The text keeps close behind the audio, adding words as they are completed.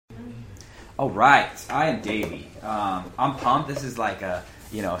All right, I am Davey. I'm pumped. This is like a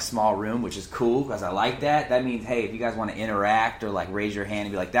small room, which is cool because I like that. That means, hey, if you guys want to interact or like raise your hand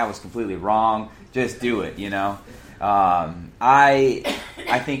and be like, that was completely wrong, just do it. I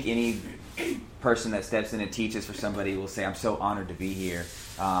think any person that steps in and teaches for somebody will say, I'm so honored to be here,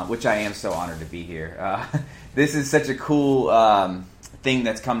 which I am so honored to be here. This is such a cool thing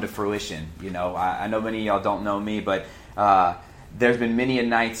that's come to fruition. I know many of y'all don't know me, but there's been many a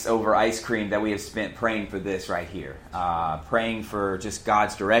nights over ice cream that we have spent praying for this right here. Praying for just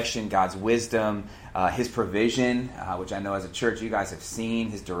God's direction, God's wisdom, His provision, which I know as a church you guys have seen,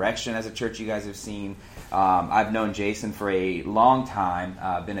 His direction as a church you guys have seen. I've known Jason for a long time,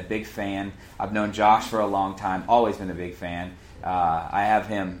 been a big fan. I've known Josh for a long time, always been a big fan. I have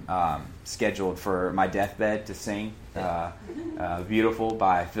him scheduled for my deathbed to sing Beautiful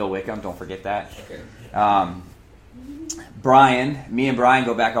by Phil Wickham. Don't forget that. Okay. Me and Brian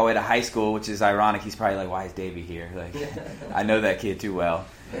go back all the way to high school, which is ironic. He's probably like, why is Davey here? Like, I know that kid too well.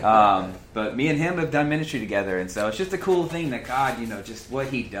 But me and him have done ministry together, and so it's just a cool thing that God, just what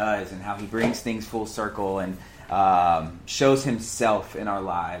He does and how He brings things full circle and shows Himself in our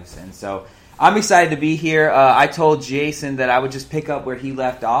lives. And so I'm excited to be here. I told Jason that I would just pick up where he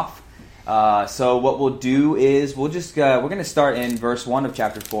left off. So what we'll do is we're going to start in verse 1 of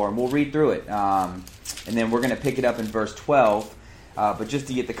chapter 4, and we'll read through it. And then we're going to pick it up in verse 12. But just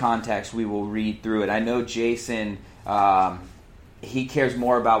to get the context, we will read through it. I know Jason, he cares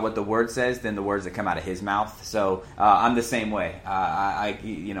more about what the Word says than the words that come out of his mouth. So I'm the same way.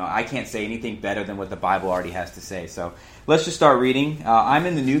 I can't say anything better than what the Bible already has to say. So let's just start reading. I'm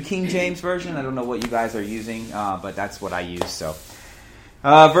in the New King James Version. I don't know what you guys are using, but that's what I use. So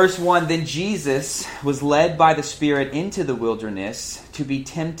verse 1, Then Jesus was led by the Spirit into the wilderness to be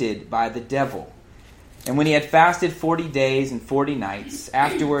tempted by the devil. And when he had fasted 40 days and 40 nights,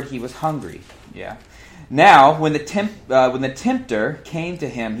 afterward he was hungry. Yeah. Now, when the tempter came to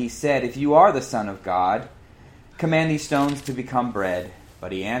him, he said, If you are the Son of God, command these stones to become bread.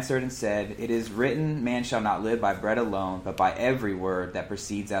 But he answered and said, It is written, Man shall not live by bread alone, but by every word that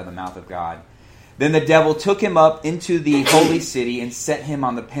proceeds out of the mouth of God. Then the devil took him up into the holy city and set him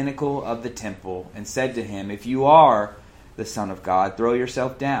on the pinnacle of the temple, and said to him, If you are the Son of God, throw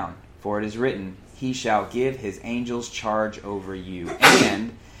yourself down, for it is written, He shall give His angels charge over you,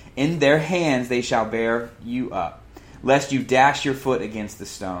 and in their hands they shall bear you up, lest you dash your foot against the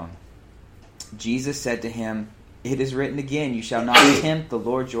stone. Jesus said to him, It is written again, You shall not tempt the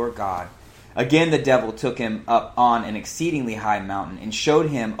Lord your God. Again the devil took him up on an exceedingly high mountain, and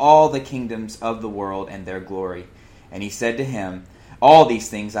showed him all the kingdoms of the world and their glory. And he said to him, All these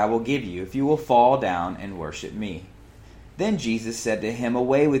things I will give you, if you will fall down and worship me. Then Jesus said to him,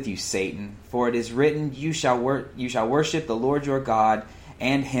 Away with you, Satan, for it is written, You shall worship the Lord your God,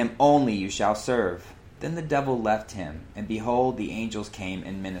 and Him only you shall serve. Then the devil left him, and behold, the angels came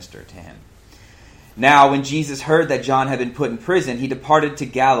and ministered to him. Now when Jesus heard that John had been put in prison, he departed to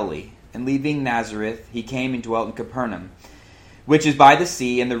Galilee, and leaving Nazareth, he came and dwelt in Capernaum, which is by the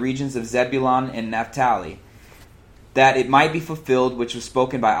sea, in the regions of Zebulun and Naphtali, that it might be fulfilled which was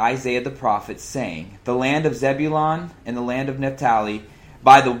spoken by Isaiah the prophet, saying, The land of Zebulun and the land of Naphtali,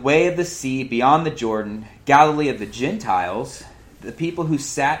 by the way of the sea beyond the Jordan, Galilee of the Gentiles, the people who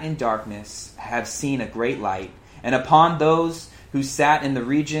sat in darkness have seen a great light, and upon those who sat in the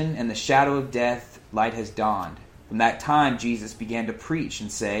region and the shadow of death, light has dawned. From that time Jesus began to preach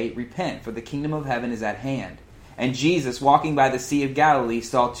and say, Repent, for the kingdom of heaven is at hand. And Jesus, walking by the Sea of Galilee,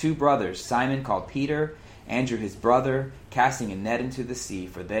 saw two brothers, Simon called Peter, Andrew his brother, casting a net into the sea,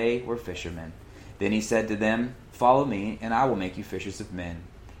 for they were fishermen. Then he said to them, Follow me, and I will make you fishers of men.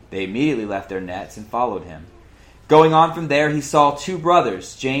 They immediately left their nets and followed him. Going on from there, he saw two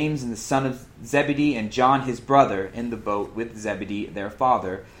brothers, James and the son of Zebedee, and John his brother, in the boat with Zebedee their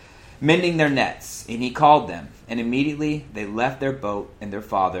father, mending their nets. And he called them, and immediately they left their boat and their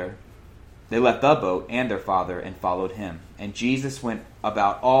father. They left the boat and their father and followed him. And Jesus went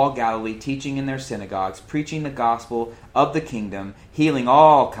about all Galilee, teaching in their synagogues, preaching the gospel of the kingdom, healing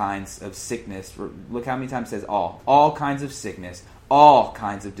all kinds of sickness. Look how many times it says all kinds of sickness, all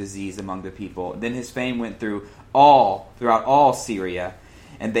kinds of disease among the people. Then his fame went throughout all Syria,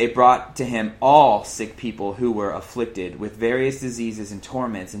 and they brought to him all sick people who were afflicted with various diseases and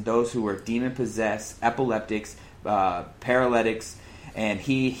torments, and those who were demon-possessed, epileptics, paralytics, and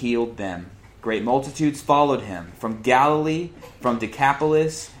he healed them. Great multitudes followed him from Galilee, from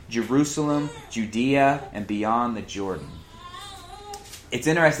Decapolis, Jerusalem, Judea, and beyond the Jordan. It's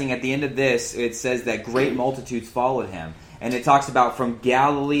interesting, at the end of this, it says that great multitudes followed him. and it talks about from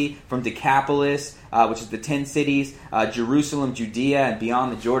Galilee, from Decapolis, which is the 10 cities, Jerusalem, Judea, and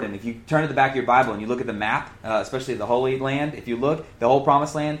beyond the Jordan. If you turn to the back of your Bible and you look at the map, especially the Holy Land, if you look, the whole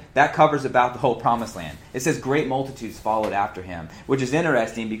Promised Land, that covers about the whole Promised Land. It says great multitudes followed after him, which is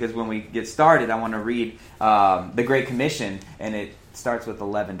interesting because when we get started, I want to read the Great Commission, and it starts with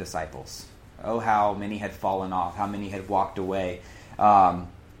 11 disciples. Oh, how many had fallen off, how many had walked away. But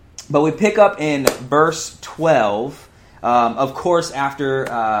we pick up in verse 12. Of course,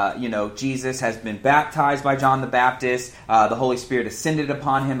 after Jesus has been baptized by John the Baptist, the Holy Spirit ascended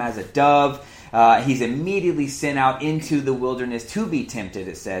upon him as a dove. He's immediately sent out into the wilderness to be tempted,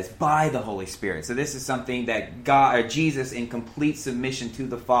 it says, by the Holy Spirit. So this is something that Jesus, in complete submission to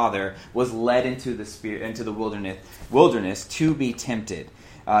the Father, was led into the wilderness to be tempted.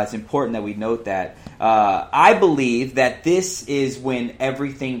 It's important that we note that. I believe that this is when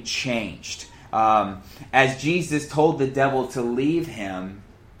everything changed. As Jesus told the devil to leave him,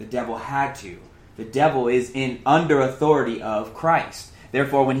 the devil had to. The devil is under authority of Christ.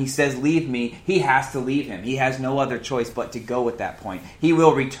 Therefore, when he says, leave me, he has to leave him. He has no other choice but to go at that point. He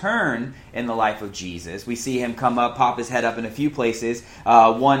will return in the life of Jesus. We see him come up, pop his head up in a few places.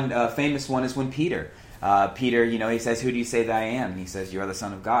 One famous one is when Peter, he says, who do you say that I am? And he says, you are the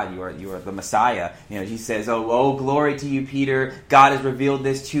Son of God. You are the Messiah. He says, oh, glory to you, Peter. God has revealed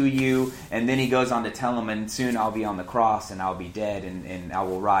this to you. And then he goes on to tell him, and soon I'll be on the cross and I'll be dead and I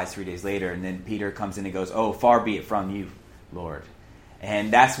will rise 3 days later. And then Peter comes in and goes, oh, far be it from you, Lord.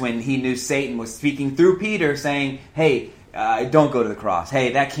 And that's when he knew Satan was speaking through Peter saying, hey, don't go to the cross.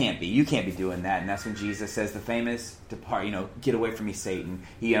 Hey, that can't be. You can't be doing that. And that's when Jesus says the famous, depart, get away from me, Satan.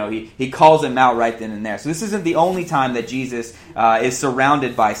 He calls him out right then and there. So this isn't the only time that Jesus is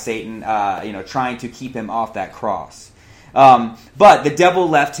surrounded by Satan, trying to keep him off that cross. But the devil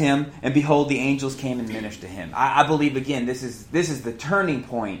left him, and behold, the angels came and ministered to him. I believe, again, this is the turning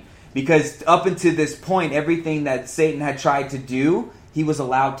point. Because up until this point, everything that Satan had tried to do, he was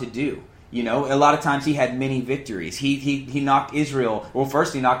allowed to do. A lot of times he had many victories. He knocked Israel. Well,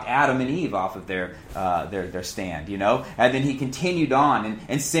 first he knocked Adam and Eve off of their stand. And then he continued on,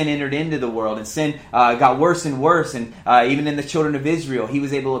 and sin entered into the world, and sin got worse and worse. And even in the children of Israel, he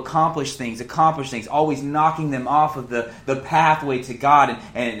was able to accomplish things, always knocking them off of the pathway to God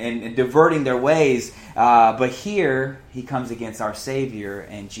and diverting their ways. But here he comes against our Savior,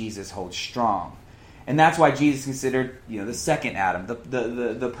 and Jesus holds strong. And that's why Jesus considered, the second Adam,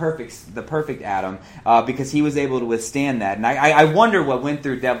 the perfect Adam, because he was able to withstand that. And I wonder what went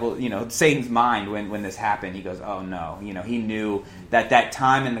through Satan's mind when this happened. He goes, oh no, he knew that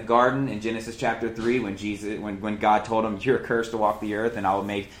time in the garden in Genesis chapter 3 when God told him, you're cursed to walk the earth, and I will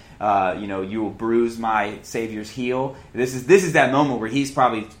make you will bruise my Savior's heel. This is that moment where he's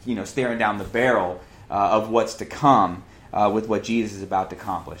probably staring down the barrel of what's to come. With what Jesus is about to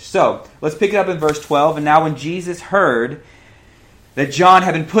accomplish. So, let's pick it up in verse 12. And now when Jesus heard that John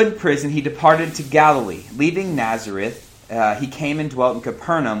had been put in prison, he departed to Galilee. Leaving Nazareth, he came and dwelt in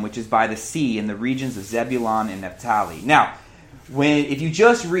Capernaum, which is by the sea, in the regions of Zebulun and Naphtali. Now, if you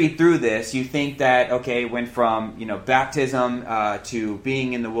just read through this, you think that, okay, went from baptism to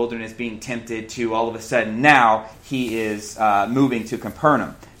being in the wilderness, being tempted, to all of a sudden now he is moving to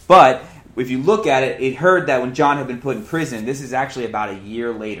Capernaum. But if you look at it, it heard that when John had been put in prison, this is actually about a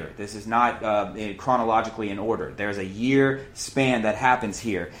year later. This is not chronologically in order. There's a year span that happens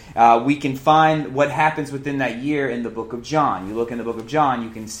here. We can find what happens within that year in the book of John. You look in the book of John, you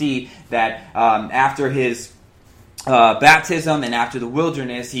can see that after his baptism and after the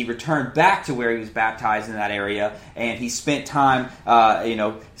wilderness, he returned back to where he was baptized in that area, and he spent time,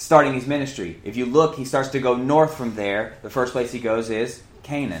 starting his ministry. If you look, he starts to go north from there. The first place he goes is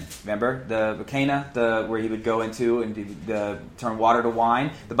Canaan. Remember the Cana, where he would go into and turn water to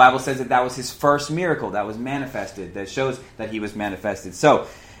wine. The Bible says that was his first miracle that was manifested. That shows that he was manifested. So,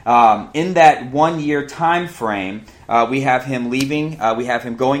 in that 1 year time frame, we have him leaving. We have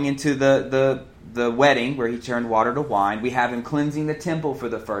him going into the wedding where he turned water to wine. We have him cleansing the temple for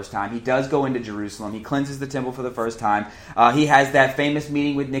the first time. He does go into Jerusalem. He cleanses the temple for the first time. He has that famous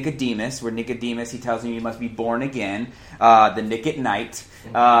meeting with Nicodemus, where Nicodemus, he tells him you must be born again. The Nick at night.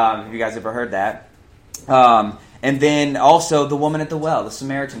 Have you guys ever heard that? And then also the woman at the well, the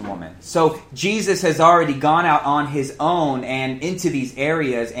Samaritan woman. So Jesus has already gone out on his own and into these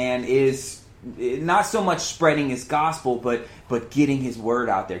areas and is not so much spreading his gospel, but getting his word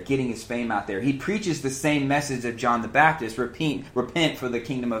out there, getting his fame out there. He preaches the same message of John the Baptist: repent, for the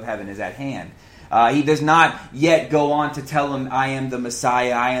kingdom of heaven is at hand. He does not yet go on to tell them, I am the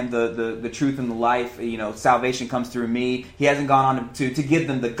Messiah, I am the truth and the life, salvation comes through me. He hasn't gone on to give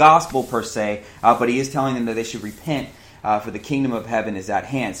them the gospel per se, but he is telling them that they should repent for the kingdom of heaven is at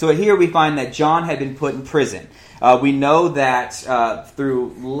hand. So here we find that John had been put in prison. We know that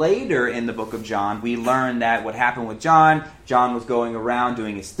through later in the book of John, we learn that what happened with John was going around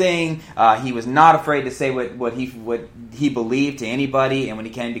doing his thing. He was not afraid to say what he believed to anybody. And when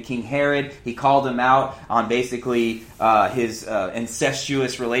he came to King Herod, he called him out on basically his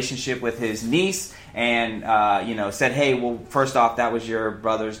incestuous relationship with his niece. And said, hey, well, first off, that was your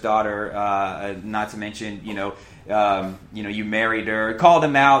brother's daughter. Not to mention, you married her. Called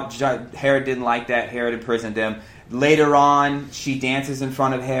him out. Herod didn't like that. Herod imprisoned him. Later on, she dances in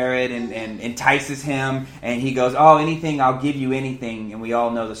front of Herod and entices him. And he goes, oh, anything, I'll give you anything. And we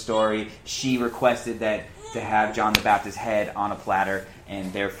all know the story. She requested that to have John the Baptist's head on a platter.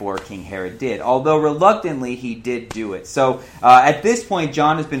 And therefore, King Herod did. Although reluctantly, he did do it. So at this point,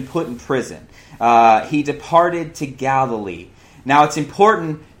 John has been put in prison. He departed to Galilee. Now, it's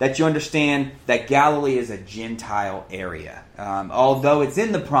important that you understand that Galilee is a Gentile area. Although it's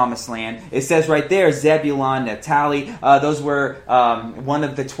in the Promised Land, it says right there, Zebulun, Naphtali, those were one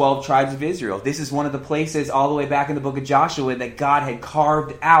of the 12 tribes of Israel. This is one of the places all the way back in the book of Joshua that God had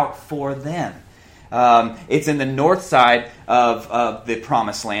carved out for them. It's in the north side of the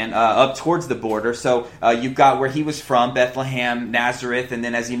Promised Land, up towards the border. So you've got where he was from, Bethlehem, Nazareth, and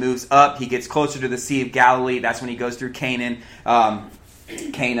then as he moves up, he gets closer to the Sea of Galilee. That's when he goes through Cana, and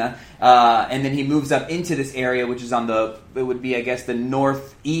then he moves up into this area, which is it would be, I guess, the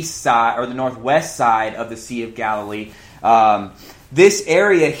northeast side or the northwest side of the Sea of Galilee. This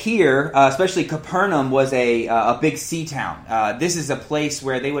area here, especially Capernaum, was a big sea town. This is a place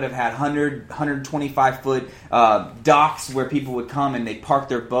where they would have had 125-foot docks where people would come and they'd park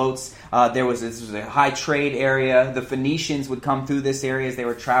their boats. This was a high trade area. The Phoenicians would come through this area as they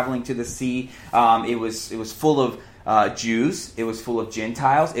were traveling to the sea. It was full of Jews. It was full of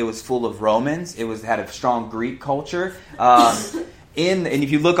Gentiles. It was full of Romans. Had a strong Greek culture. And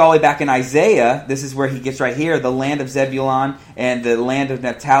if you look all the way back in Isaiah, this is where he gets right here, the land of Zebulun and the land of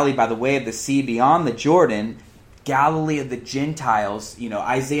Naphtali by the way of the sea beyond the Jordan, Galilee of the Gentiles.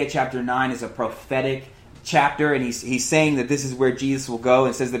 Isaiah chapter 9 is a prophetic chapter, and he's saying that this is where Jesus will go,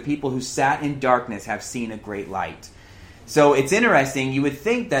 and says the people who sat in darkness have seen a great light. So it's interesting. You would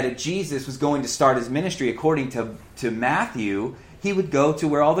think that if Jesus was going to start his ministry according to Matthew, he would go to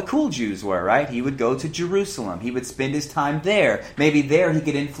where all the cool Jews were, right? He would go to Jerusalem. He would spend his time there. Maybe there he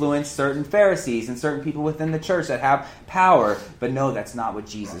could influence certain Pharisees and certain people within the church that have power. But no, that's not what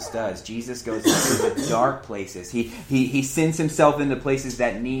Jesus does. Jesus goes into the dark places. He sends himself into places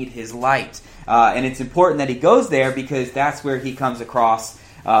that need his light. And it's important that he goes there because that's where he comes across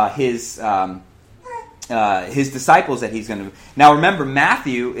his disciples that he's going to... Now remember,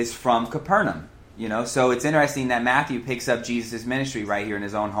 Matthew is from Capernaum. So it's interesting that Matthew picks up Jesus' ministry right here in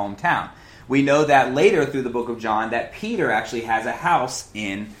his own hometown. We know that later through the book of John that Peter actually has a house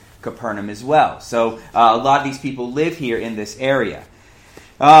in Capernaum as well. So a lot of these people live here in this area.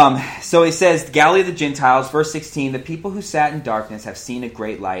 So he says, Galilee of the Gentiles, verse 16, the people who sat in darkness have seen a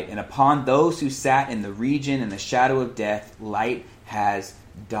great light, and upon those who sat in the region and the shadow of death, light has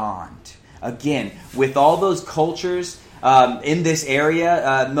dawned. Again, with all those cultures... in this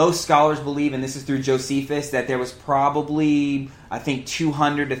area, most scholars believe, and this is through Josephus, that there was probably, I think,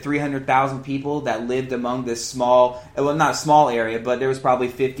 200 to 300,000 people that lived among this small, well, not a small area, but there was probably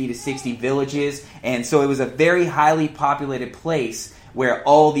 50 to 60 villages. And so it was a very highly populated place where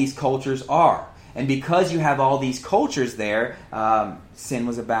all these cultures are. And because you have all these cultures there, sin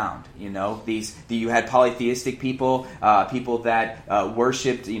was abound. You had polytheistic people, people that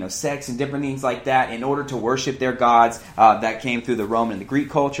worshipped, sex and different things like that in order to worship their gods. That came through the Roman and the Greek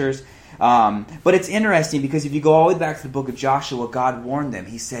cultures. But it's interesting because if you go all the way back to the book of Joshua, God warned them.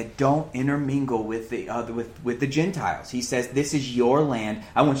 He said, don't intermingle with the Gentiles. He says, this is your land.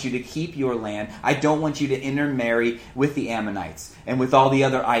 I want you to keep your land. I don't want you to intermarry with the Ammonites and with all the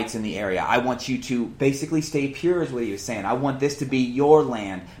other ites in the area. I want you to basically stay pure is what he was saying. I want this to be your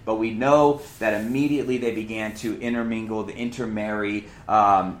land. But we know that immediately they began to intermingle, to intermarry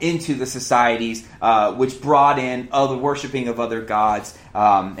into the societies, which brought in other worshiping of other gods.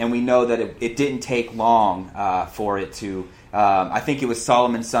 And we know that it didn't take long for it to... I think it was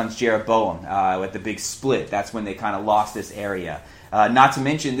Solomon's son's Jeroboam with the big split. That's when they kind of lost this area. Not to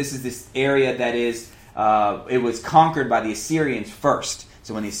mention, this is this area that is... it was conquered by the Assyrians first.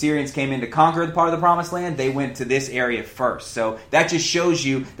 So when the Assyrians came in to conquer the part of the Promised Land, they went to this area first. So that just shows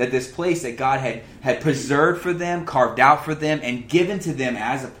you that this place that God had preserved for them, carved out for them, and given to them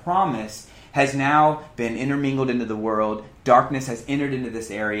as a promise has now been intermingled into the world. Darkness has entered into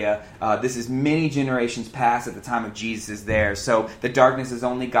this area. This is many generations past at the time of Jesus is there. So the darkness has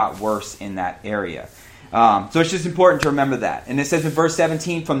only got worse in that area. So it's just important to remember that. And it says in verse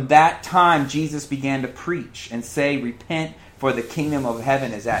 17, from that time Jesus began to preach and say, repent, for the kingdom of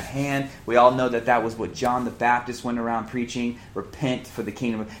heaven is at hand. We all know that that was what John the Baptist went around preaching. Repent, for the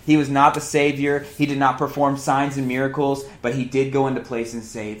kingdom. He was not the Savior. He did not perform signs and miracles, but he did go into place and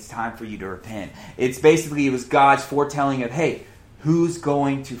say, it's time for you to repent. It's basically, it was God's foretelling of, hey, who's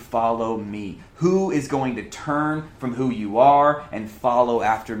going to follow me? Who is going to turn from who you are and follow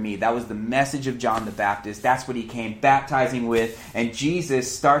after me? That was the message of John the Baptist. That's what he came baptizing with. And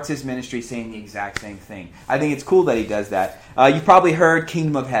Jesus starts his ministry saying the exact same thing. I think it's cool that he does that. You've probably heard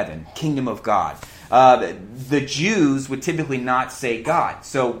kingdom of heaven, kingdom of God. The Jews would typically not say God.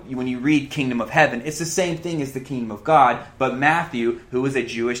 So when you read kingdom of heaven, it's the same thing as the kingdom of God. But Matthew, who was a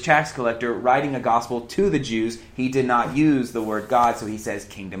Jewish tax collector, writing a gospel to the Jews, he did not use the word God, so he says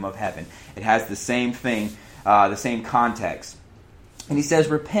kingdom of heaven. It has the same thing, the same context. And he says,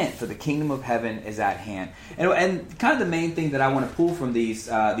 repent, for the kingdom of heaven is at hand. And kind of the main thing that I want to pull from these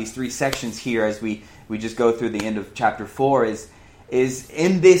three sections here as we just go through the end of chapter 4 is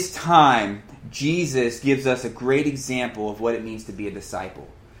in this time, Jesus gives us a great example of what it means to be a disciple.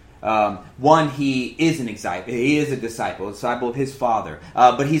 One, he is a disciple of his Father.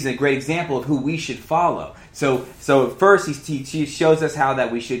 But he's a great example of who we should follow. So first he shows us how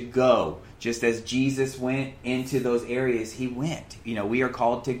that we should go. Just as Jesus went into those areas, he went. We are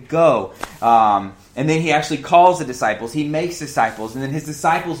called to go. And then he actually calls the disciples. He makes disciples, and then his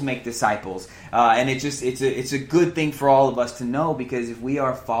disciples make disciples. And it's a good thing for all of us to know, because if we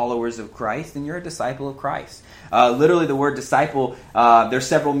are followers of Christ, then you're a disciple of Christ. Literally, the word disciple, there's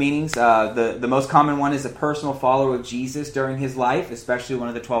several meanings. The most common one is a personal follower of Jesus during his life, especially one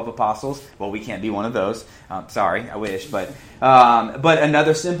of the 12 apostles. Well, we can't be one of those. Sorry, I wish. But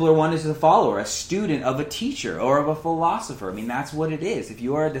another simpler one is a follower, a student of a teacher or of a philosopher. I mean, that's what it is. If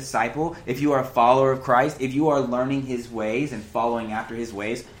you are a disciple, if you are a follower of Christ, if you are learning his ways and following after his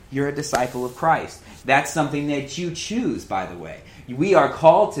ways, you're a disciple of Christ. That's something that you choose, by the way. We are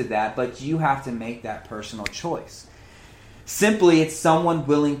called to that, but you have to make that personal choice. Simply, it's someone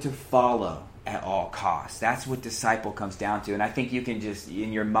willing to follow at all costs. That's what disciple comes down to. And I think you can just,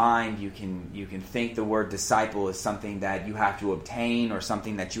 in your mind, you can think the word disciple is something that you have to obtain, or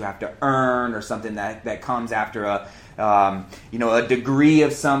something that you have to earn, or something that comes after a degree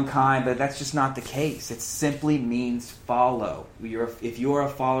of some kind, but that's just not the case. It simply means follow. If you are a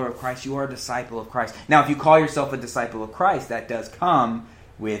follower of Christ, you are a disciple of Christ. Now, if you call yourself a disciple of Christ, that does come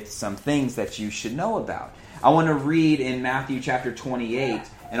with some things that you should know about. I want to read in Matthew chapter 28,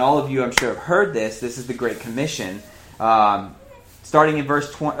 and all of you, I'm sure, have heard this. This is the Great Commission. Starting in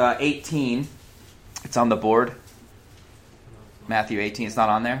verse 18, it's on the board. Matthew 18, it's not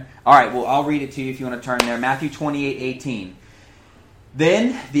on there? All right, well, I'll read it to you if you want to turn there. Matthew 28:18.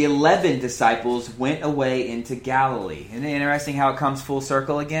 Then the 11 disciples went away into Galilee. Isn't it interesting how it comes full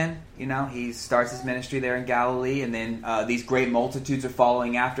circle again? He starts his ministry there in Galilee, and then these great multitudes are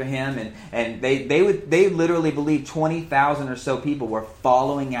following after him, and they literally believe 20,000 or so people were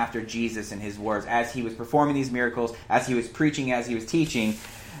following after Jesus and his words as he was performing these miracles, as he was preaching, as he was teaching.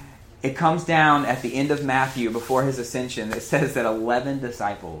 It comes down at the end of Matthew, before his ascension, it says that 11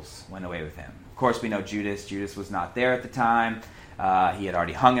 disciples went away with him. Of course, we know Judas. Judas was not there at the time. He had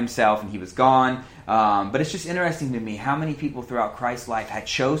already hung himself, and he was gone. But it's just interesting to me how many people throughout Christ's life had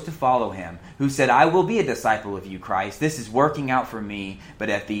chose to follow him, who said, I will be a disciple of you, Christ. This is working out for me. But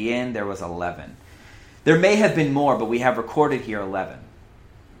at the end, there was 11. There may have been more, but we have recorded here 11.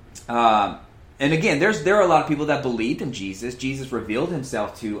 And again, there are a lot of people that believed in Jesus. Jesus revealed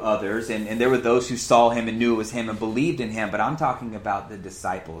himself to others, and there were those who saw him and knew it was him and believed in him. But I'm talking about the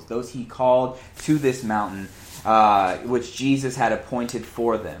disciples, those he called to this mountain, which Jesus had appointed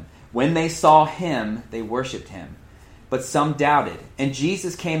for them. When they saw him, they worshipped him. But some doubted. And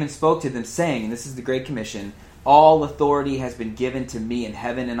Jesus came and spoke to them, saying, and this is the Great Commission, all authority has been given to me in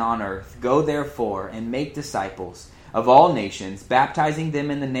heaven and on earth. Go therefore and make disciples of all nations, baptizing them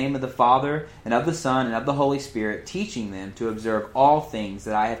in the name of the Father, and of the Son, and of the Holy Spirit, teaching them to observe all things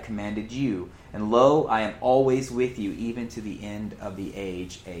that I have commanded you. And lo, I am always with you, even to the end of the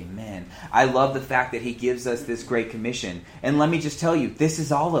age. Amen. I love the fact that he gives us this Great Commission. And let me just tell you, this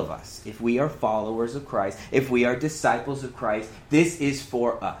is all of us. If we are followers of Christ, if we are disciples of Christ, this is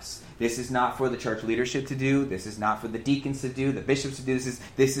for us. This is not for the church leadership to do. This is not for the deacons to do, the bishops to do.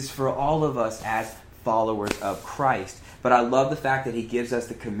 This is for all of us as followers of Christ. But I love the fact that he gives us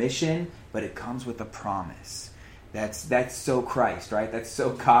the commission, but it comes with a promise. That's so Christ, right? That's so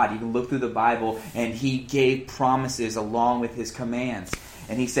God. You can look through the Bible, and he gave promises along with his commands.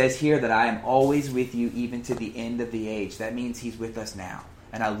 And he says here that I am always with you even to the end of the age. That means he's with us now.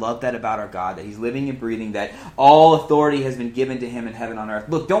 And I love that about our God, that he's living and breathing, that all authority has been given to him in heaven and on earth.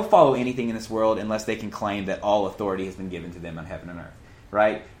 Look, don't follow anything in this world unless they can claim that all authority has been given to them on heaven and earth.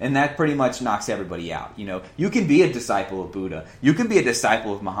 Right? And that pretty much knocks everybody out. You know, you can be a disciple of Buddha. You can be a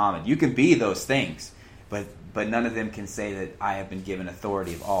disciple of Muhammad. You can be those things. But none of them can say that I have been given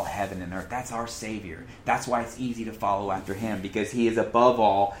authority of all heaven and earth. That's our Savior. That's why it's easy to follow after him, because he is above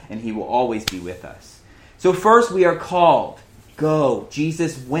all and he will always be with us. So first we are called. Go.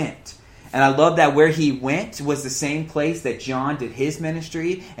 Jesus went. And I love that where he went was the same place that John did his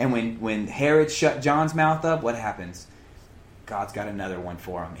ministry. And when Herod shut John's mouth up, what happens? God's got another one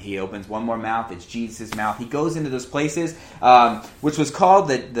for him. He opens one more mouth. It's Jesus' mouth. He goes into those places, which was called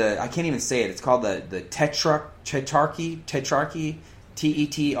the I can't even say it. It's called the Tetrarchy. Tetrarchy.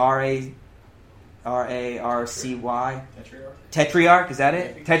 Tetrarch, is that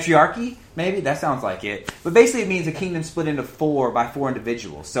it? Maybe. Tetrarchy? Maybe? That sounds like it. But basically it means a kingdom split into four by four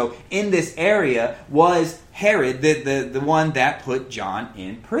individuals. So in this area was Herod, the one that put John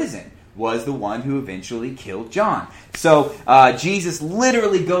in prison, was the one who eventually killed John. So Jesus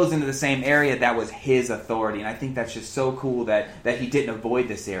literally goes into the same area that was his authority. And I think that's just so cool that he didn't avoid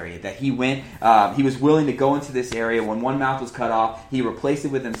this area. That he went, he was willing to go into this area. When one mouth was cut off, he replaced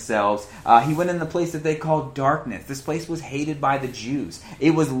it with themselves. He went in the place that they called darkness. This place was hated by the Jews.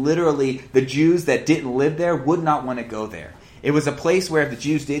 It was literally the Jews that didn't live there would not want to go there. It was a place where if the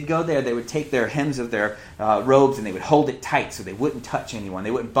Jews did go there, they would take their hems of their robes and they would hold it tight so they wouldn't touch anyone. They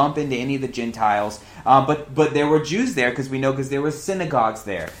wouldn't bump into any of the Gentiles. But there were Jews there because there were synagogues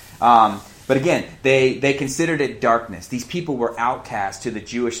there. But again, they considered it darkness. These people were outcast to the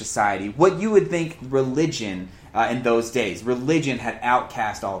Jewish society. What you would think religion in those days. Religion had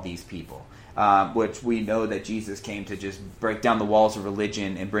outcast all these people. Which we know that Jesus came to just break down the walls of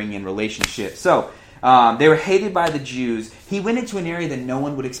religion and bring in relationships. So they were hated by the Jews. He went into an area that no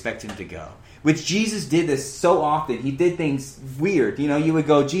one would expect him to go. Which Jesus did this so often. He did things weird. You know, you would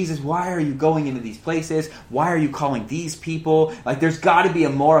go, Jesus, why are you going into these places? Why are you calling these people? Like, there's got to be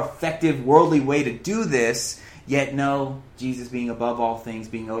a more effective worldly way to do this. Yet no, Jesus being above all things,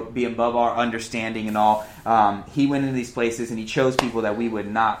 being above our understanding and all, he went into these places and he chose people that we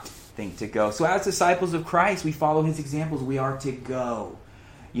would not think to go. So as disciples of Christ, we follow his examples. We are to go.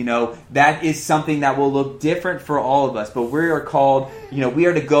 You know, that is something that will look different for all of us. But we are called, we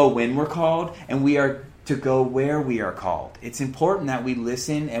are to go when we're called, and we are to go where we are called. It's important that we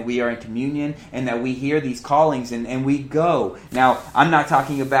listen and we are in communion and that we hear these callings and we go. Now, I'm not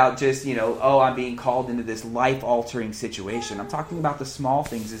talking about just, I'm being called into this life-altering situation. I'm talking about the small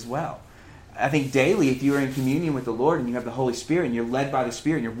things as well. I think daily, if you are in communion with the Lord and you have the Holy Spirit and you're led by the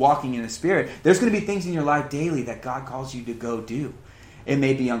Spirit and you're walking in the Spirit, there's going to be things in your life daily that God calls you to go do. It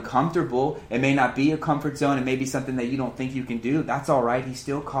may be uncomfortable. It may not be a comfort zone. It may be something that you don't think you can do. That's all right. He's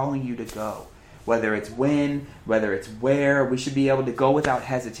still calling you to go. Whether it's when, whether it's where, we should be able to go without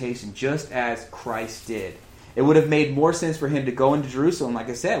hesitation, just as Christ did. It would have made more sense for him to go into Jerusalem, like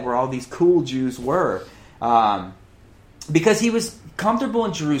I said, where all these cool Jews were, because he was comfortable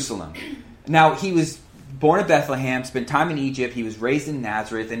in Jerusalem. Now, he was born in Bethlehem, spent time in Egypt, he was raised in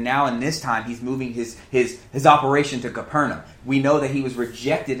Nazareth, and now in this time he's moving his operation to Capernaum. We know that he was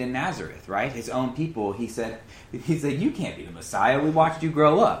rejected in Nazareth, right? His own people, he said, you can't be the Messiah. We watched you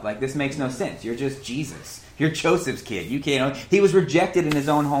grow up. Like, this makes no sense. You're just Jesus. You're Joseph's kid. You can't. He was rejected in his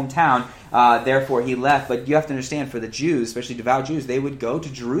own hometown, therefore he left. But you have to understand, for the Jews, especially devout Jews, they would go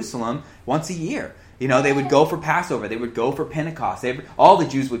to Jerusalem once a year. They would go for Passover. They would go for Pentecost. All the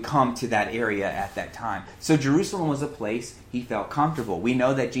Jews would come to that area at that time. So Jerusalem was a place he felt comfortable. We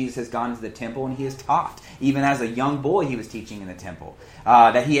know that Jesus has gone to the temple and he has taught. Even as a young boy, he was teaching in the temple.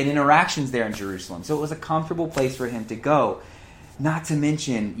 That he had interactions there in Jerusalem. So it was a comfortable place for him to go. Not to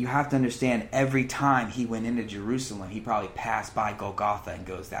mention, you have to understand, every time he went into Jerusalem, he probably passed by Golgotha and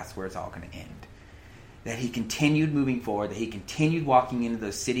goes, that's where it's all going to end. That he continued moving forward, that he continued walking into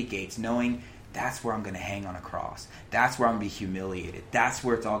those city gates, knowing that's where I'm going to hang on a cross. That's where I'm going to be humiliated. That's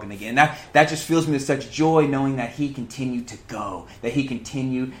where it's all going to get. And that just fills me with such joy, knowing that he continued to go, that he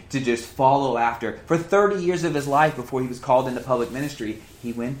continued to just follow after. For 30 years of his life before he was called into public ministry,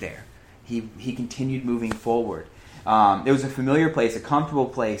 he went there. He continued moving forward. It was a familiar place, a comfortable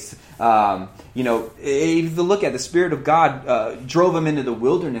place. If you look at the Spirit of God drove him into the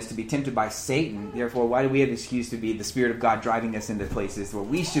wilderness to be tempted by Satan. Therefore, why do we have an excuse to be the Spirit of God driving us into places where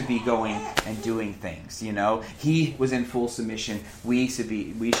we should be going and doing things? He was in full submission. We should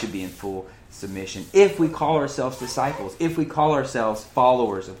be in full submission. If we call ourselves disciples, if we call ourselves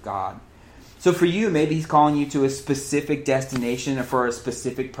followers of God. So for you, maybe he's calling you to a specific destination or for a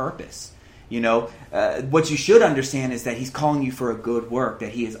specific purpose. What you should understand is that he's calling you for a good work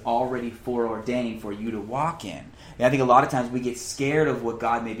that he has already foreordained for you to walk in. And I think a lot of times we get scared of what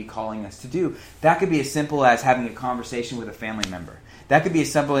God may be calling us to do. That could be as simple as having a conversation with a family member. That could be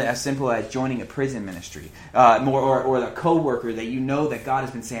as simple as joining a prison ministry, or a coworker that you know that God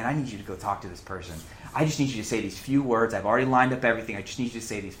has been saying, I need you to go talk to this person. I just need you to say these few words. I've already lined up everything. I just need you to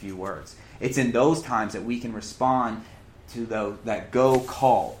say these few words. It's in those times that we can respond to that go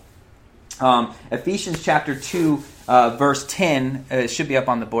call. Ephesians chapter 2, verse 10, it should be up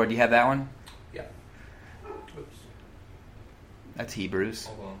on the board. Do you have that one? Yeah. Oops. That's Hebrews.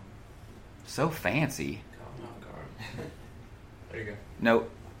 Hold on. So fancy. Come on, guard. There you go. No,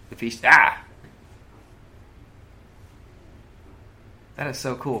 Ephesians. That is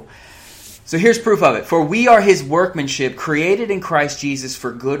so cool. So here's proof of it. For we are his workmanship, created in Christ Jesus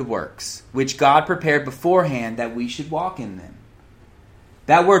for good works, which God prepared beforehand that we should walk in them.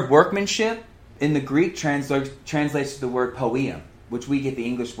 That word workmanship in the Greek translates to the word poem, which we get the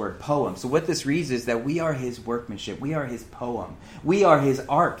English word poem. So what this reads is that we are his workmanship. We are his poem. We are his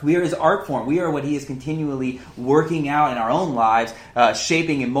art. We are his art form. We are what he is continually working out in our own lives,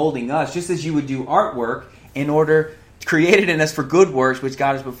 shaping and molding us, just as you would do artwork in order created in us for good works, which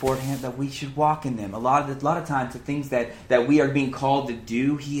God has beforehand that we should walk in them. A lot of times, the things that we are being called to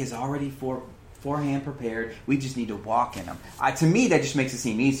do, he has already beforehand prepared. We just need to walk in them. To me, that just makes it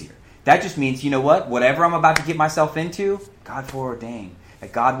seem easier. That just means, you know what? Whatever I'm about to get myself into, God foreordained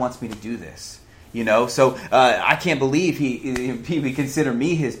that God wants me to do this. So I can't believe he would consider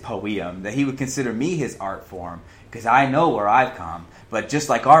me his poem, that he would consider me his art form, because I know where I've come. But just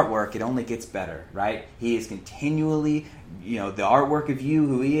like artwork, it only gets better, right? He is continually, the artwork of you,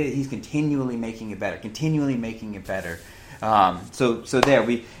 who he is, he's continually making it better, continually making it better. So there,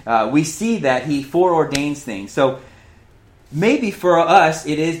 we see that he foreordains things. So maybe for us,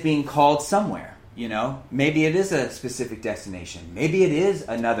 it is being called somewhere. Maybe it is a specific destination. Maybe it is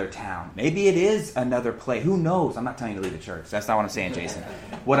another town. Maybe it is another place. Who knows? I'm not telling you to leave the church. That's not what I'm saying, Jason.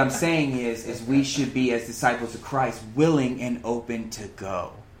 What I'm saying is we should be, as disciples of Christ, willing and open to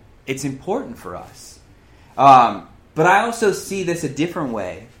go. It's important for us. But I also see this a different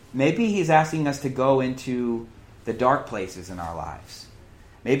way. Maybe he's asking us to go into the dark places in our lives.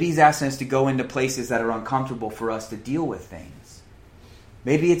 Maybe he's asking us to go into places that are uncomfortable for us to deal with things.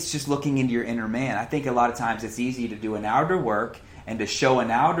 Maybe it's just looking into your inner man. I think a lot of times it's easy to do an outer work and to show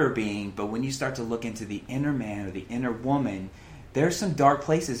an outer being, but when you start to look into the inner man or the inner woman, there's some dark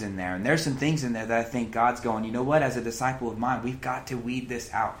places in there, and there's some things in there that I think God's going, you know what, as a disciple of mine, we've got to weed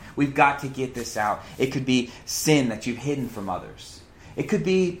this out. We've got to get this out. It could be sin that you've hidden from others. It could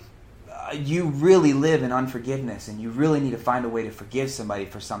be you really live in unforgiveness, and you really need to find a way to forgive somebody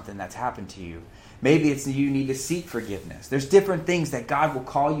for something that's happened to you. Maybe it's you need to seek forgiveness. There's different things that God will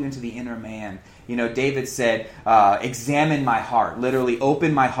call you into the inner man. David said, examine my heart. Literally,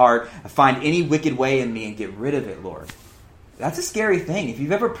 open my heart, find any wicked way in me and get rid of it, Lord. That's a scary thing. If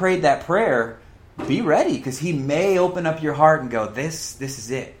you've ever prayed that prayer, be ready, because he may open up your heart and go, this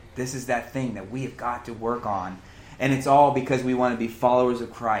is it. This is that thing that we have got to work on. And it's all because we want to be followers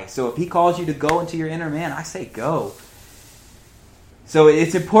of Christ. So if he calls you to go into your inner man, I say go. So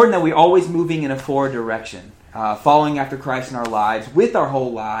it's important that we're always moving in a forward direction, following after Christ in our lives, with our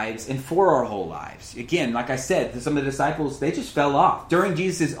whole lives, and for our whole lives. Again, like I said, some of the disciples, they just fell off. During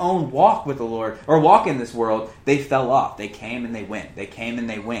Jesus' own walk with the Lord, or walk in this world, they fell off. They came and they went. They came and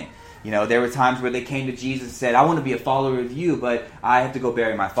they went. There were times where they came to Jesus and said, I want to be a follower of you, but I have to go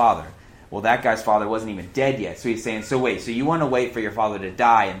bury my father. Well, that guy's father wasn't even dead yet. So he's saying, so you want to wait for your father to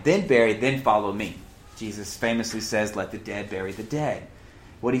die and then bury, then follow me. Jesus famously says, let the dead bury the dead.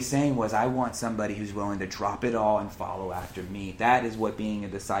 What he's saying was, I want somebody who's willing to drop it all and follow after me. That is what being a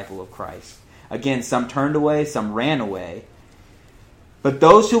disciple of Christ. Again, some turned away, some ran away. But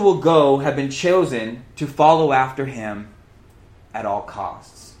those who will go have been chosen to follow after him at all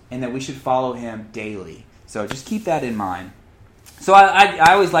costs. And that we should follow him daily. So just keep that in mind. So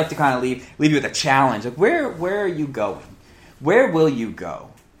I always like to kind of leave you with a challenge. Like where are you going? Where will you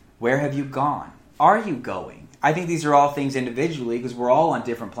go? Where have you gone? Are you going? I think these are all things individually, because we're all on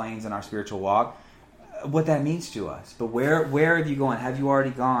different planes in our spiritual walk, what that means to us. But where have you gone? Have you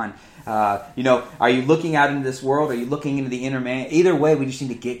already gone? Are you looking out into this world? Are you looking into the inner man? Either way, we just need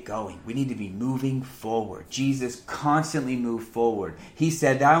to get going. We need to be moving forward. Jesus constantly moved forward. He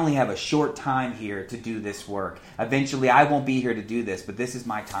said, I only have a short time here to do this work. Eventually, I won't be here to do this, but this is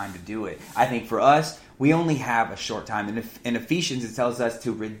my time to do it. I think for us, we only have a short time. In Ephesians, it tells us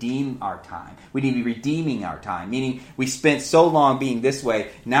to redeem our time. We need to be redeeming our time, meaning we spent so long being this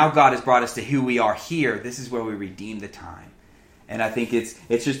way. Now God has brought us to who we are here. This is where we redeem the time. And I think it's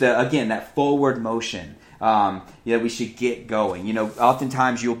just, again, that forward motion. We should get going.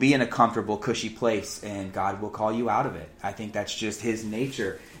 Oftentimes you'll be in a comfortable, cushy place, and God will call you out of it. I think that's just his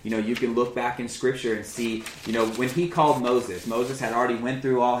nature. You can look back in Scripture and see, when he called Moses had already went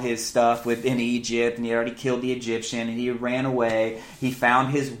through all his stuff in Egypt, and he already killed the Egyptian, and he ran away. He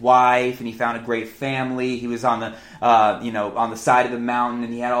found his wife, and he found a great family. He was on the, on the side of the mountain,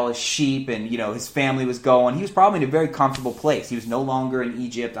 and he had all his sheep, and, his family was going. He was probably in a very comfortable place. He was no longer in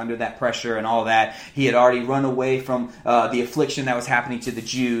Egypt under that pressure and all that. He had already run away from the affliction that was happening to the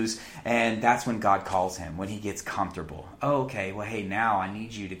Jews. And that's when God calls him, when he gets comfortable. Oh, okay, well, hey, now I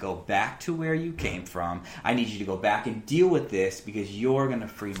need you to go back to where you came from. I need you to go back and deal with this because you're going to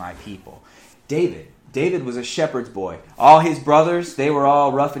free my people. David was a shepherd's boy. All his brothers, they were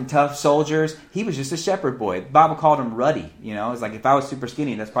all rough and tough soldiers. He was just a shepherd boy. The Bible called him ruddy. It's like if I was super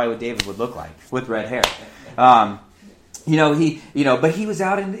skinny, that's probably what David would look like with red hair. But he was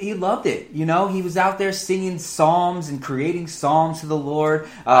out and he loved it. He was out there singing psalms and creating psalms to the Lord,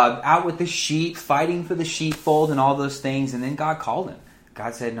 out with the sheep, fighting for the sheepfold and all those things. And then God called him.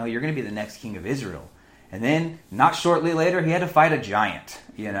 God said, no, you're going to be the next king of Israel. And then not shortly later, he had to fight a giant,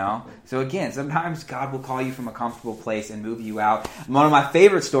 So again, sometimes God will call you from a comfortable place and move you out. One of my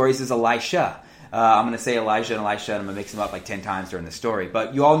favorite stories is Elisha. I'm going to say Elijah and Elisha, and I'm going to mix them up like 10 times during the story.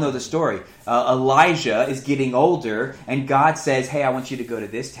 But you all know the story. Elijah is getting older, and God says, hey, I want you to go to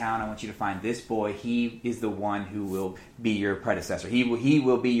this town. I want you to find this boy. He is the one who will be your predecessor. He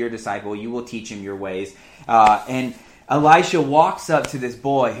will be your disciple. You will teach him your ways. And Elisha walks up to this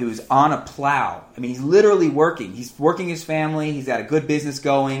boy who's on a plow. I mean, he's literally working. He's working his family. He's got a good business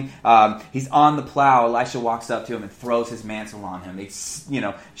going. He's on the plow. Elisha walks up to him and throws his mantle on him. It's,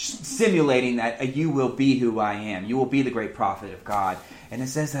 simulating that you will be who I am. You will be the great prophet of God. And it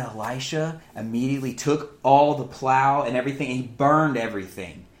says that Elisha immediately took all the plow and everything, and he burned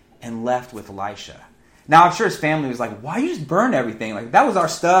everything and left with Elisha. Now, I'm sure his family was like, why you just burn everything? Like, that was our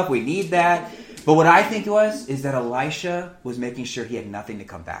stuff. We need that. But what I think is that Elisha was making sure he had nothing to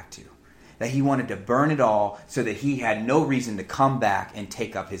come back to. That he wanted to burn it all so that he had no reason to come back and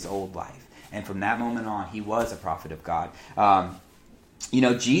take up his old life. And from that moment on, he was a prophet of God.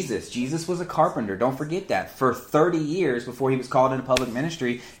 Jesus was a carpenter. Don't forget that. For 30 years before he was called into public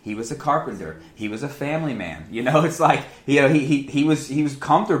ministry, he was a carpenter. He was a family man. It's like, he was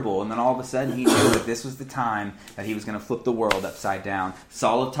comfortable, and then all of a sudden he knew that this was the time that he was going to flip the world upside down.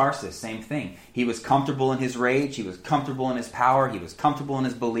 Saul of Tarsus, same thing. He was comfortable in his rage. He was comfortable in his power. He was comfortable in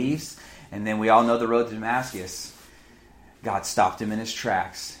his beliefs. And then we all know the road to Damascus. God stopped him in his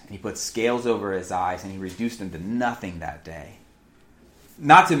tracks, and he put scales over his eyes, and he reduced him to nothing that day.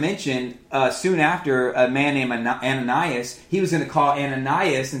 Not to mention, soon after, a man named Ananias, he was going to call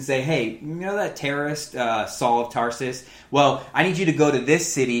Ananias and say, hey, that terrorist, Saul of Tarsus? Well, I need you to go to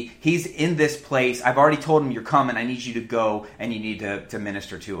this city. He's in this place. I've already told him you're coming. I need you to go, and you need to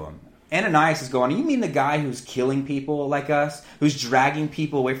minister to him. Ananias is going, you mean the guy who's killing people like us? Who's dragging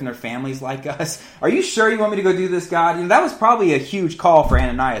people away from their families like us? Are you sure you want me to go do this, God? That was probably a huge call for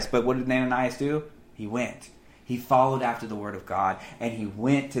Ananias, but what did Ananias do? He went. He followed after the word of God, and he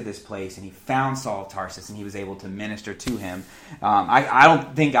went to this place, and he found Saul of Tarsus, and he was able to minister to him. I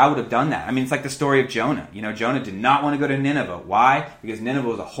don't think I would have done that. I mean, it's like the story of Jonah. Jonah did not want to go to Nineveh. Why? Because Nineveh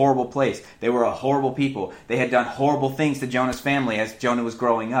was a horrible place. They were a horrible people. They had done horrible things to Jonah's family as Jonah was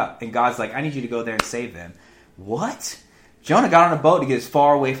growing up. And God's like, I need you to go there and save them. What? Jonah got on a boat to get as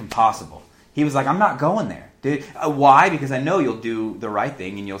far away from possible. He was like, I'm not going there. Dude, why? Because I know you'll do the right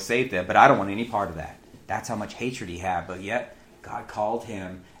thing and you'll save them, but I don't want any part of that. That's how much hatred he had. But yet, God called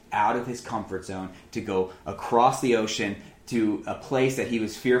him out of his comfort zone to go across the ocean to a place that he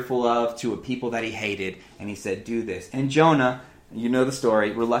was fearful of, to a people that he hated. And he said, do this. And Jonah, you know the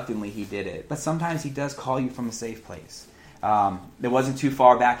story, reluctantly he did it. But sometimes he does call you from a safe place. It wasn't too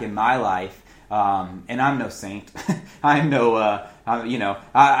far back in my life. And I'm no saint. I'm no,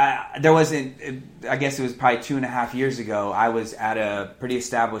 there wasn't, I guess it was probably 2.5 years ago, I was at a pretty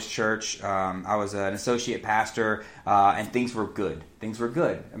established church. I was an associate pastor, and things were good. Things were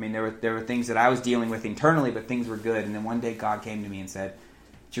good. I mean, there were things that I was dealing with internally, but things were good. And then one day God came to me and said,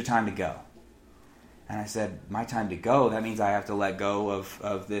 it's your time to go. And I said, my time to go? That means I have to let go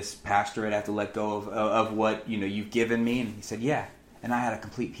of this pastorate. I have to let go of what, you've given me. And he said, yeah. And I had a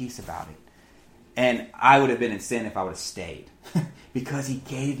complete peace about it. And I would have been in sin if I would have stayed. Because he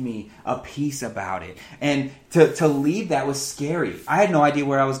gave me a peace about it. And to leave that was scary. I had no idea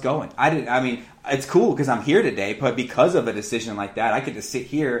where I was going. It's cool because I'm here today, but because of a decision like that, I get to sit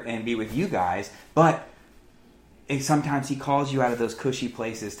here and be with you guys. But sometimes he calls you out of those cushy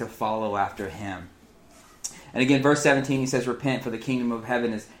places to follow after him. And again, verse 17, he says, repent, for the kingdom of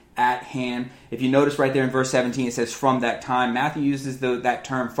heaven is at hand. If you notice right there in verse 17, it says, from that time. Matthew uses that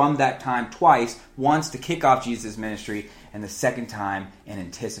term, from that time, twice. Once to kick off Jesus' ministry, and the second time in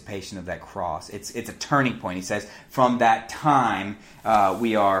anticipation of that cross. It's a turning point. He says, from that time,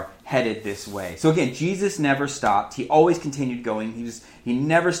 we are headed this way. So again, Jesus never stopped. He always continued going. He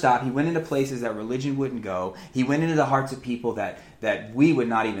never stopped. He went into places that religion wouldn't go. He went into the hearts of people that we would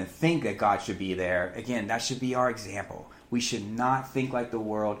not even think that God should be there. Again, that should be our example. We should not think like the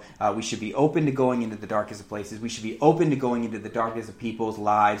world. We should be open to going into the darkest of places. We should be open to going into the darkest of people's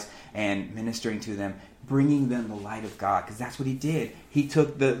lives and ministering to them, bringing them the light of God, because that's what he did. He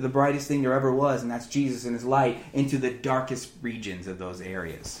took the brightest thing there ever was, and that's Jesus and his light, into the darkest regions of those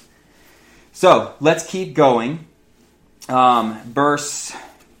areas. So, let's keep going. We'll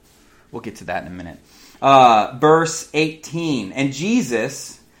get to that in a minute. Verse 18, and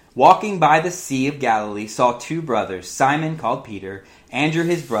Jesus, walking by the Sea of Galilee, saw two brothers, Simon called Peter, Andrew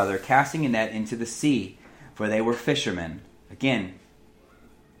his brother, casting a net into the sea, for they were fishermen. Again,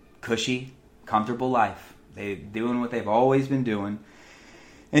 cushy, comfortable life. They're doing what they've always been doing.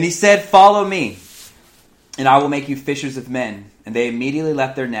 And he said, follow me, and I will make you fishers of men. And they immediately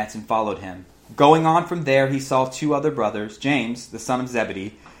left their nets and followed him. Going on from there, he saw two other brothers, James, the son of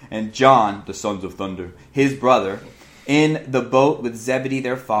Zebedee, and John, the sons of thunder, his brother, in the boat with Zebedee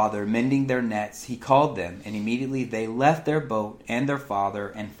their father, mending their nets. He called them, and immediately they left their boat and their father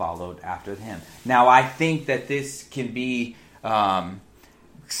and followed after him. Now, I think that this can be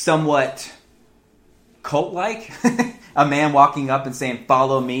somewhat cult-like. A man walking up and saying,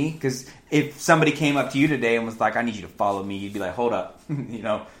 follow me. Because if somebody came up to you today and was like, I need you to follow me, you'd be like, hold up.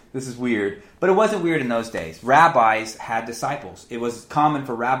 This is weird. But it wasn't weird in those days. Rabbis had disciples. It was common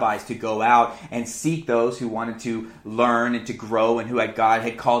for rabbis to go out and seek those who wanted to learn and to grow and who God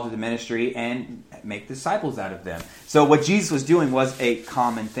had called to the ministry and make disciples out of them. So what Jesus was doing was a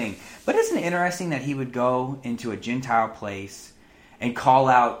common thing. But isn't it interesting that he would go into a Gentile place and call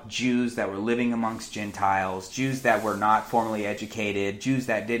out Jews that were living amongst Gentiles, Jews that were not formally educated, Jews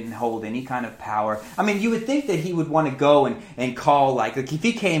that didn't hold any kind of power? I mean, you would think that he would want to go and call, like if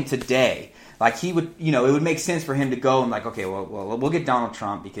he came today, like he would, it would make sense for him to go and like, okay, well, we'll get Donald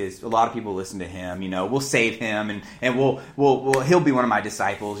Trump because a lot of people listen to him, we'll save him and he'll be one of my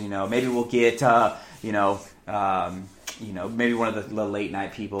disciples, maybe we'll get, maybe one of the late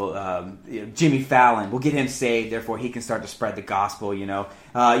night people, Jimmy Fallon, we'll get him saved, therefore he can start to spread the gospel, you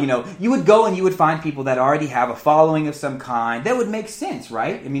would go and you would find people that already have a following of some kind. That would make sense,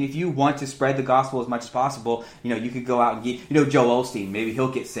 right? I mean, if you want to spread the gospel as much as possible, you could go out and get, Joel Osteen, maybe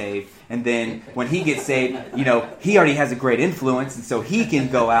he'll get saved, and then when he gets saved, he already has a great influence, and so he can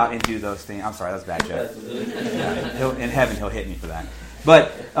go out and do those things. I'm sorry, that's a bad joke. In heaven, he'll hit me for that.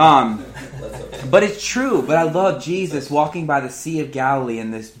 But it's true. But I love Jesus walking by the Sea of Galilee in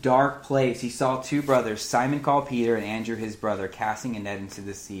this dark place. He saw two brothers, Simon called Peter and Andrew his brother, casting a net into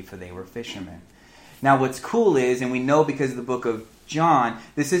the sea, for they were fishermen. Now what's cool is, and we know because of the book of John,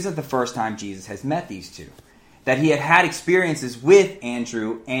 this isn't the first time Jesus has met these two. That he had experiences with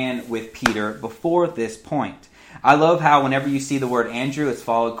Andrew and with Peter before this point. I love how whenever you see the word Andrew, it's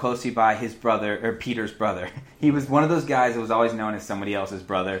followed closely by his brother, or Peter's brother. He was one of those guys that was always known as somebody else's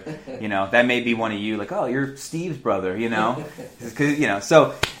brother. That may be one of you, like, oh, you're Steve's brother,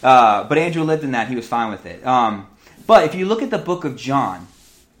 So, but Andrew lived in that. He was fine with it. But if you look at the book of John,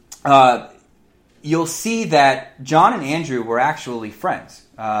 you'll see that John and Andrew were actually friends.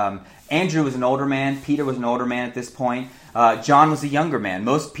 Andrew was an older man. Peter was an older man at this point. John was a younger man.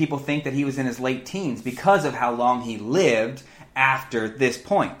 Most people think that he was in his late teens because of how long he lived after this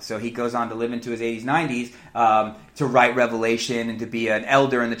point. So he goes on to live into his 80s, 90s to write Revelation and to be an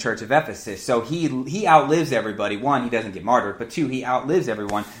elder in the church of Ephesus. So he outlives everybody. One, he doesn't get martyred, but two, he outlives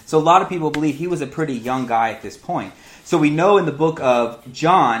everyone. So a lot of people believe he was a pretty young guy at this point. So we know in the book of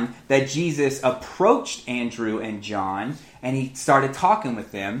John that Jesus approached Andrew and John, and he started talking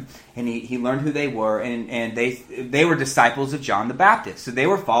with them, and he learned who they were, and they were disciples of John the Baptist. So they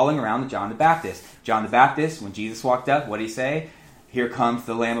were following around John the Baptist. John the Baptist, when Jesus walked up, what did he say? Here comes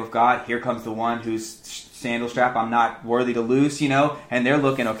the Lamb of God. Here comes the one whose sandal strap I'm not worthy to loose, And they're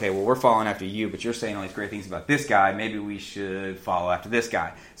looking, okay, well, we're following after you, but you're saying all these great things about this guy. Maybe we should follow after this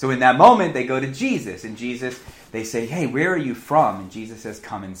guy. So in that moment, they go to Jesus, and they say, hey, where are you from? And Jesus says,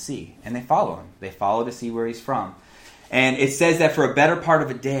 come and see. And they follow him. They follow to see where he's from. And it says that for a better part of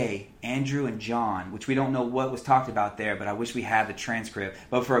a day, Andrew and John, which we don't know what was talked about there, but I wish we had the transcript,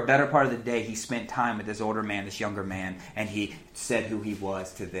 but for a better part of the day, he spent time with this older man, this younger man, and he said who he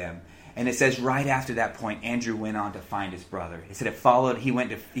was to them. And it says right after that point, Andrew went on to find his brother. It said it followed. He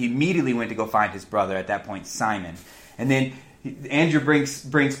immediately went to go find his brother at that point, Simon. And then Andrew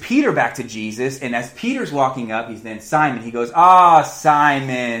brings Peter back to Jesus. And as Peter's walking up, he's then Simon. He goes,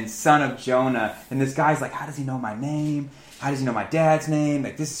 Simon, son of Jonah. And this guy's like, how does he know my name? How does he know my dad's name?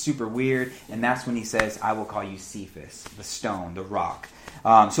 Like, this is super weird. And that's when he says, I will call you Cephas, the stone, the rock.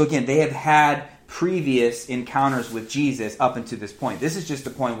 So again, they have had previous encounters with Jesus up until this point. This is just the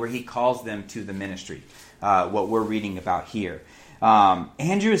point where he calls them to the ministry, what we're reading about here.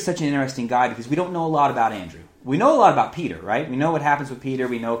 Andrew is such an interesting guy because we don't know a lot about Andrew. We know a lot about Peter, right? We know what happens with Peter.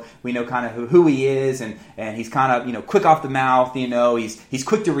 We know kind of who he is, and he's kind of, quick off the mouth, he's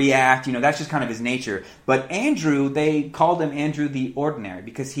quick to react, that's just kind of his nature. But Andrew, they called him Andrew the Ordinary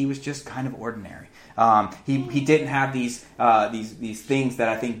because he was just kind of ordinary. He didn't have these things that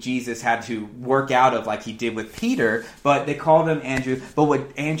I think Jesus had to work out of like he did with Peter, but they called him Andrew. But what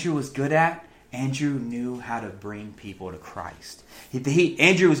Andrew was good at, Andrew knew how to bring people to Christ.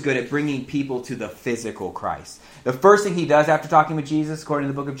 Andrew was good at bringing people to the physical Christ. The first thing he does after talking with Jesus, according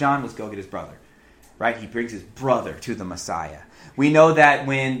to the book of John, was go get his brother. Right? He brings his brother to the Messiah. We know that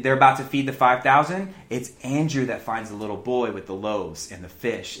when they're about to feed the 5,000, it's Andrew that finds the little boy with the loaves and the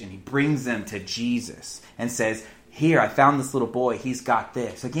fish, and he brings them to Jesus and says, here, I found this little boy. He's got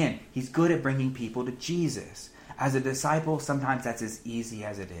this. Again, he's good at bringing people to Jesus. As a disciple, sometimes that's as easy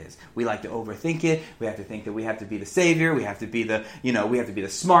as it is. We like to overthink it. We have to think that we have to be the savior. We have to be the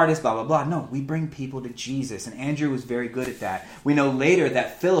smartest, blah, blah, blah. No, we bring people to Jesus. And Andrew was very good at that. We know later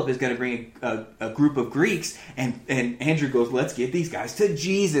that Philip is going to bring a group of Greeks. And Andrew goes, let's get these guys to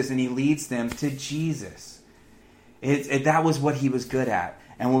Jesus. And he leads them to Jesus. That was what he was good at.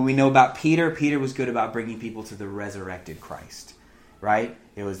 And when we know about Peter, Peter was good about bringing people to the resurrected Christ. Right?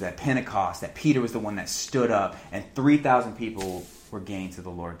 It was that Pentecost, that Peter was the one that stood up, and 3,000 people were gained to the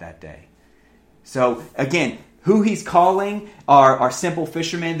Lord that day. So, again, who he's calling are simple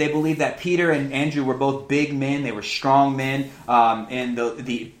fishermen. They believe that Peter and Andrew were both big men. They were strong men. And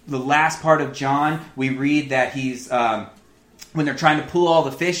the last part of John, we read that he's... when they're trying to pull all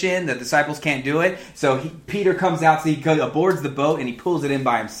the fish in, the disciples can't do it. So Peter comes out, so he aboards the boat, and he pulls it in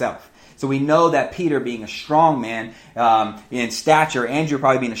by himself. So we know that Peter being a strong man in stature, Andrew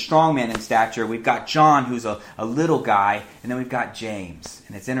probably being a strong man in stature. We've got John, who's a little guy, and then we've got James.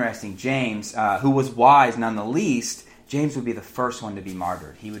 And it's interesting, James, who was wise none the least, James would be the first one to be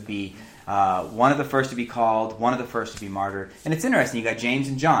martyred. He would be one of the first to be called, one of the first to be martyred. And it's interesting, you got James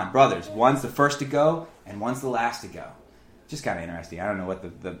and John, brothers. One's the first to go, and one's the last to go. Just kind of interesting. I don't know what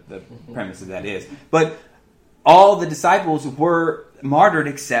the premise of that is. But all the disciples were martyred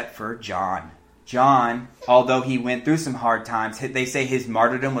except for John. John, although he went through some hard times, they say his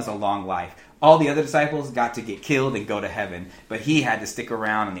martyrdom was a long life. All the other disciples got to get killed and go to heaven, but he had to stick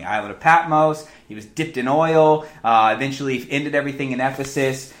around on the island of Patmos. He was dipped in oil, eventually ended everything in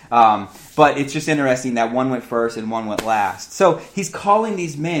Ephesus. But it's just interesting that one went first and one went last. So he's calling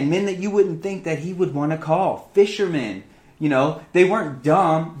these men that you wouldn't think that he would want to call, fishermen. They weren't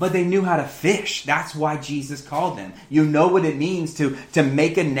dumb, but they knew how to fish. That's why Jesus called them. You know what it means to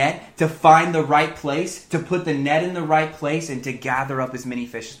make a net, to find the right place, to put the net in the right place, and to gather up as many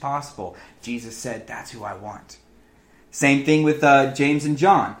fish as possible. Jesus said, that's who I want. Same thing with James and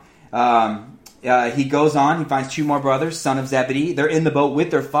John. He goes on, he finds two more brothers, son of Zebedee. They're in the boat with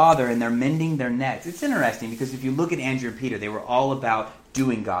their father, and they're mending their nets. It's interesting because if you look at Andrew and Peter, they were all about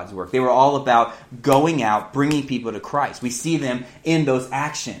doing God's work. They were all about going out, bringing people to Christ. We see them in those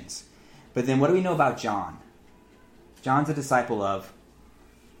actions. But then what do we know about John? John's a disciple of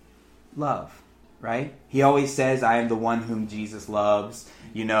love, right? He always says, I am the one whom Jesus loves.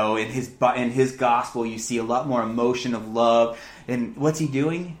 In his gospel, you see a lot more emotion of love. And what's he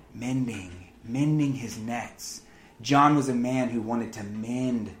doing? Mending his nets. John was a man who wanted to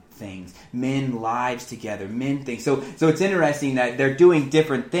mend things, mend lives together, mend things. So it's interesting that they're doing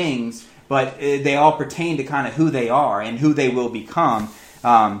different things, but they all pertain to kind of who they are and who they will become.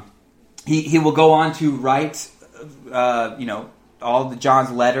 He will go on to write, all the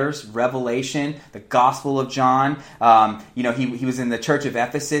John's letters, Revelation, the Gospel of John. He was in the church of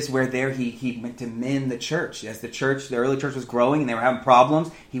Ephesus, where there he went to mend the church. As the early church was growing and they were having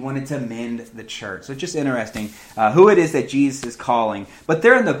problems, he wanted to mend the church. So it's just interesting who it is that Jesus is calling. But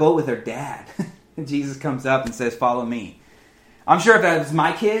they're in the boat with their dad. And Jesus comes up and says, follow me. I'm sure if that was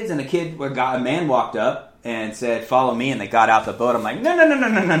my kids and a man walked up and said, follow me, and they got out the boat, I'm like,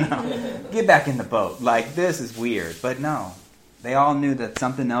 no. Get back in the boat. Like, this is weird. But no. They all knew that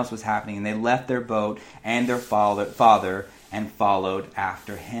something else was happening, and they left their boat and their father and followed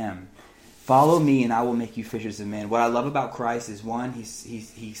after him. Follow me and I will make you fishers of men. What I love about Christ is, one,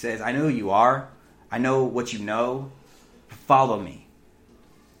 he says, I know who you are. I know what you know. Follow me.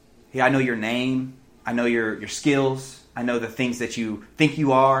 I know your name. I know your skills. I know the things that you think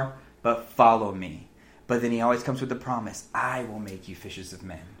you are, but follow me. But then he always comes with the promise, I will make you fishers of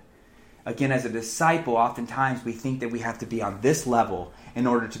men. Again, as a disciple, oftentimes we think that we have to be on this level in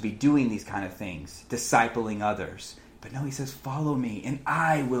order to be doing these kind of things, discipling others. But no, he says, follow me and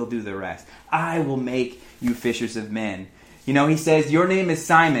I will do the rest. I will make you fishers of men. You know, he says, your name is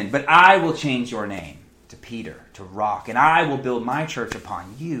Simon, but I will change your name to Peter, to Rock, and I will build my church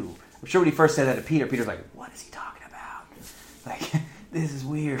upon you. I'm sure when he first said that to Peter, Peter's like, what is he talking about? Like, this is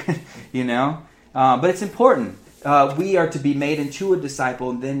weird, you know? But it's important. We are to be made into a disciple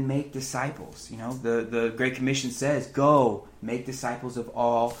and then make disciples. You know, the Great Commission says, go, make disciples of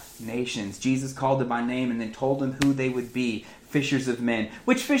all nations. Jesus called them by name and then told them who they would be, fishers of men.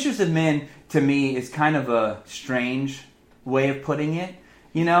 Which fishers of men, to me, is kind of a strange way of putting it.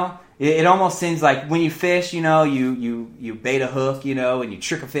 You know, it almost seems like when you fish, you know, you bait a hook, you know, and you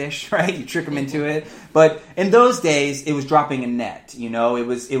trick a fish, right? You trick them into it. But in those days, it was dropping a net. You know, it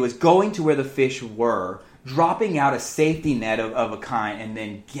was going to where the fish were, dropping out a safety net of a kind, and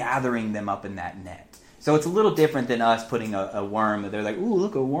then gathering them up in that net. So it's a little different than us putting a worm. They're like, ooh,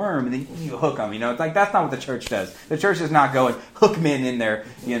 look, a worm, and then you hook them. You know, it's like that's not what the church does. The church does not go and hook men in there.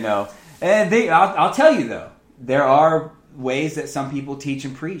 You know, and I'll tell you though, there are ways that some people teach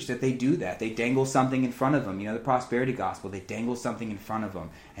and preach that they do that. They dangle something in front of them. You know, the prosperity gospel. They dangle something in front of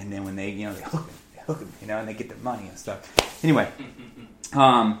them, and then when they hook them, you know, and they get the money and stuff. Anyway.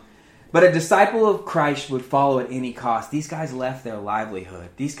 But a disciple of Christ would follow at any cost. These guys left their livelihood.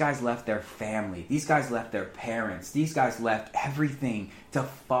 These guys left their family. These guys left their parents. These guys left everything to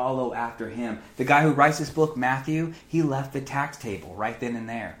follow after him. The guy who writes this book, Matthew, he left the tax table right then and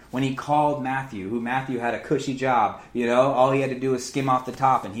there. When he called Matthew, who Matthew had a cushy job, you know, all he had to do was skim off the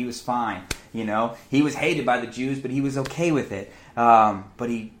top and he was fine. You know, he was hated by the Jews, but he was okay with it. But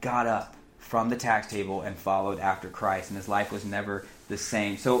he got up from the tax table and followed after Christ, and his life was never the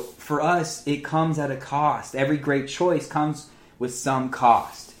same. So for us, it comes at a cost. Every great choice comes with some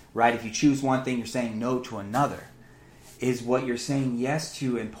cost, right? If you choose one thing, you're saying no to another. Is what you're saying yes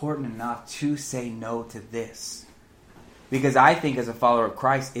to important enough to say no to this? Because I think as a follower of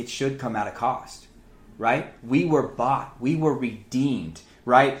Christ, it should come at a cost, right? We were bought. We were redeemed,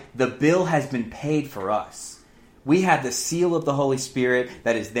 right? The bill has been paid for us. We have the seal of the Holy Spirit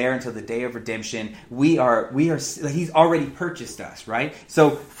that is there until the day of redemption. We are. He's already purchased us, right?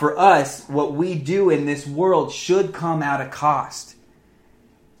 So for us, what we do in this world should come at a cost.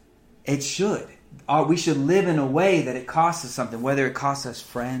 It should. We should live in a way that it costs us something, whether it costs us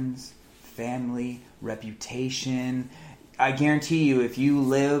friends, family, reputation. I guarantee you, if you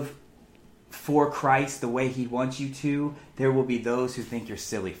live for Christ the way he wants you to, there will be those who think you're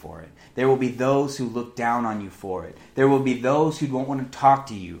silly for it. There will be those who look down on you for it. There will be those who won't want to talk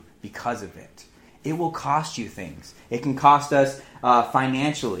to you because of it. It will cost you things. It can cost us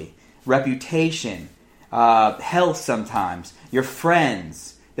financially, reputation, health sometimes, your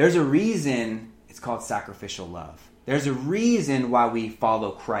friends. There's a reason it's called sacrificial love. There's a reason why we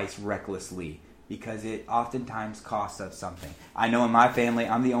follow Christ recklessly, because it oftentimes costs us something. I know in my family,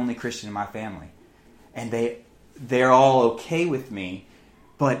 I'm the only Christian in my family. And they're all okay with me,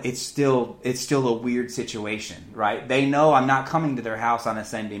 but it's still a weird situation, right? They know I'm not coming to their house on a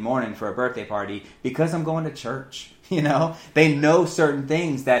Sunday morning for a birthday party because I'm going to church, you know? They know certain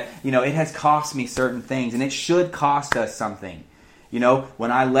things that, you know, it has cost me certain things, and it should cost us something. You know,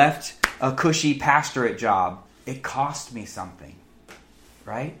 when I left a cushy pastorate job, it cost me something,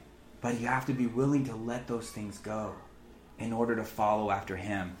 right? But you have to be willing to let those things go in order to follow after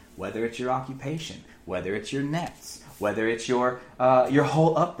him, whether it's your occupation, whether it's your nets, whether it's your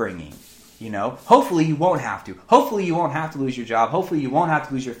whole upbringing. You know, hopefully you won't have to. Hopefully you won't have to lose your job. Hopefully you won't have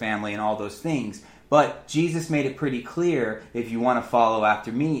to lose your family and all those things. But Jesus made it pretty clear, if you want to follow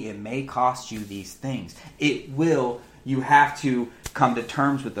after me, it may cost you these things. It will. You have to come to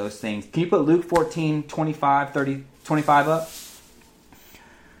terms with those things. Can you put Luke 14, 25, 30, 25 up?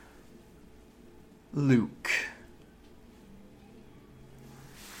 Luke.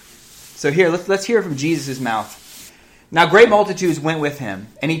 So here, let's hear from Jesus' mouth. Now great multitudes went with him,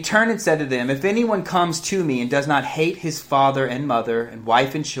 and he turned and said to them, if anyone comes to me and does not hate his father and mother and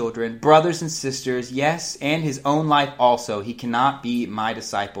wife and children, brothers and sisters, yes, and his own life also, he cannot be my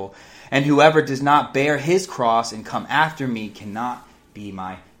disciple. And whoever does not bear his cross and come after me cannot be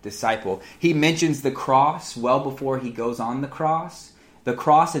my disciple. He mentions the cross well before he goes on the cross. The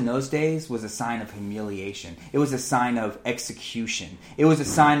cross in those days was a sign of humiliation. It was a sign of execution. It was a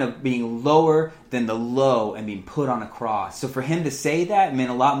sign of being lower than the low and being put on a cross. So for him to say that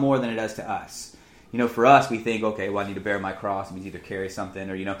meant a lot more than it does to us. For us, we think, okay, well, I need to bear my cross. It means either carry something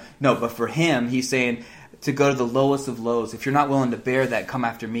or, No, but for him, he's saying to go to the lowest of lows. If you're not willing to bear that, come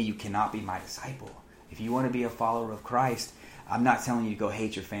after me. You cannot be my disciple. If you want to be a follower of Christ, I'm not telling you to go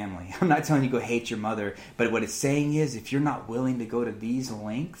hate your family. I'm not telling you to go hate your mother. But what it's saying is, if you're not willing to go to these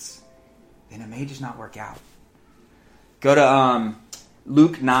lengths, then it may just not work out. Go to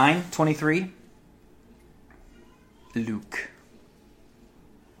Luke 9:23. Luke.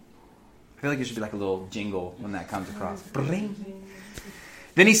 I feel like there should be like a little jingle when that comes across.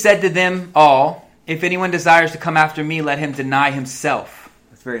 Then he said to them all, if anyone desires to come after me, let him deny himself.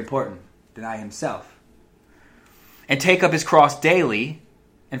 That's very important. Deny himself. And take up his cross daily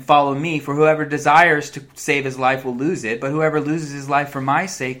and follow me. For whoever desires to save his life will lose it, but whoever loses his life for my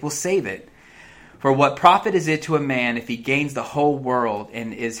sake will save it. For what profit is it to a man if he gains the whole world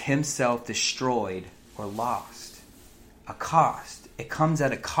and is himself destroyed or lost? A cost. It comes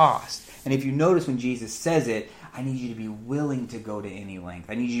at a cost. And if you notice when Jesus says it, I need you to be willing to go to any length.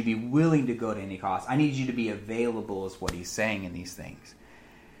 I need you to be willing to go to any cost. I need you to be available is what he's saying in these things.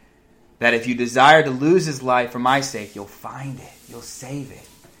 That if you desire to lose his life for my sake, you'll find it. You'll save it.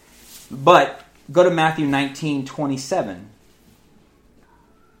 But go to Matthew 19:27.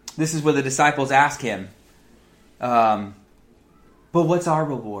 This is where the disciples ask him, but what's our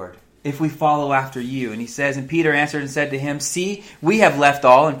reward if we follow after you? And he says, and Peter answered and said to him, see, we have left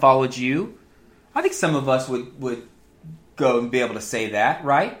all and followed you. I think some of us would go and be able to say that,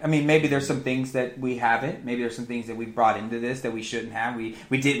 right? I mean, maybe there's some things that we haven't. Maybe there's some things that we brought into this that we shouldn't have. We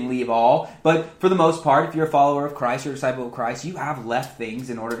didn't leave all. But for the most part, if you're a follower of Christ, you're a disciple of Christ, you have left things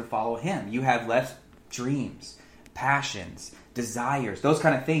in order to follow him. You have left dreams, passions, desires, those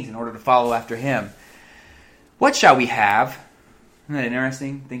kind of things in order to follow after him. What shall we have? Isn't that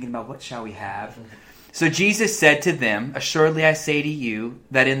interesting? Thinking about what shall we have? So Jesus said to them, assuredly I say to you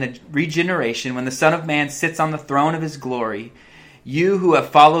that in the regeneration, when the Son of Man sits on the throne of his glory, you who have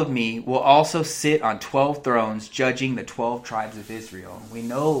followed me will also sit on 12 thrones, judging the 12 tribes of Israel. We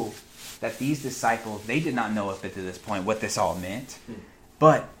know that these disciples, they did not know up to this point what this all meant.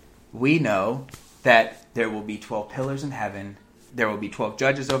 But we know that there will be 12 pillars in heaven. There will be 12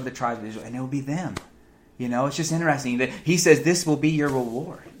 judges over the tribes of Israel, and it will be them. It's just interesting that he says this will be your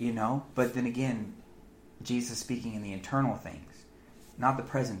reward, But then again, Jesus speaking in the eternal things, not the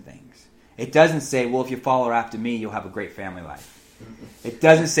present things. It doesn't say, well, if you follow after me, you'll have a great family life. It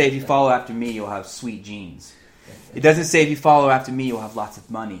doesn't say if you follow after me, you'll have sweet genes. It doesn't say if you follow after me, you'll have lots of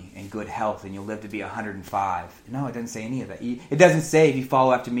money and good health and you'll live to be 105. No, it doesn't say any of that. It doesn't say if you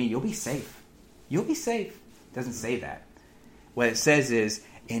follow after me, you'll be safe. You'll be safe. It doesn't say that. What it says is,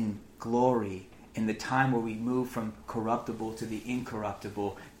 in glory, in the time where we move from corruptible to the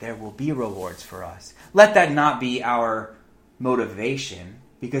incorruptible, there will be rewards for us. Let that not be our motivation,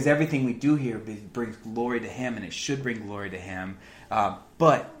 because everything we do here brings glory to him, and it should bring glory to him.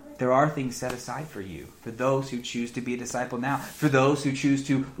 But there are things set aside for you, for those who choose to be a disciple now, for those who choose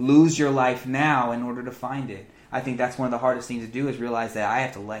to lose your life now in order to find it. I think that's one of the hardest things to do, is realize that I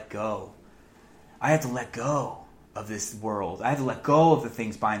have to let go. I have to let go of this world. I have to let go of the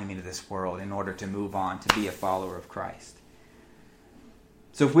things binding me to this world in order to move on to be a follower of Christ.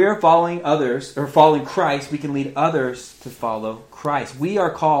 So if we are following others, or following Christ, we can lead others to follow Christ. We are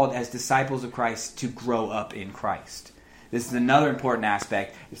called as disciples of Christ to grow up in Christ. This is another important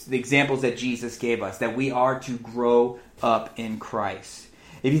aspect. It's the examples that Jesus gave us, that we are to grow up in Christ.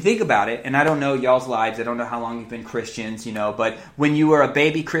 If you think about it, and I don't know y'all's lives, I don't know how long you've been Christians, but when you were a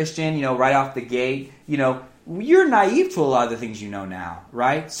baby Christian, right off the gate, you're naive to a lot of the things you know now,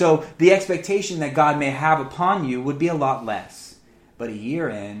 right? So the expectation that God may have upon you would be a lot less. But a year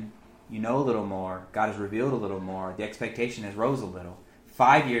in, you know a little more. God has revealed a little more. The expectation has rose a little.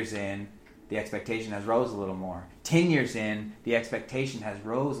 5 years in, the expectation has rose a little more. 10 years in, the expectation has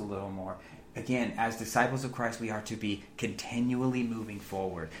rose a little more. Again, as disciples of Christ, we are to be continually moving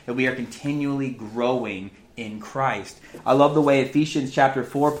forward. That we are continually growing in Christ. I love the way Ephesians chapter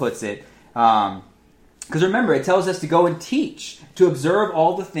 4 puts it. Because remember, it tells us to go and teach, to observe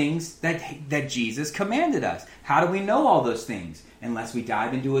all the things that Jesus commanded us. How do we know all those things? Unless we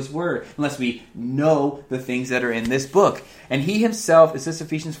dive into his word, unless we know the things that are in this book. And he himself, is this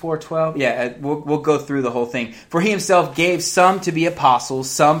Ephesians 4:12? Yeah, we'll go through the whole thing. For he himself gave some to be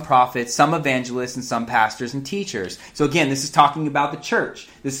apostles, some prophets, some evangelists, and some pastors and teachers. So again, this is talking about the church.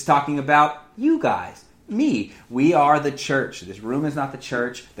 This is talking about you guys. me. We are the church. This room is not the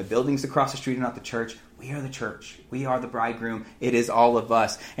church. The buildings across the street are not the church. We are the church. We are the bridegroom. It is all of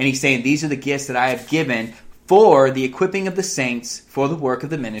us. And he's saying, these are the gifts that I have given for the equipping of the saints, for the work of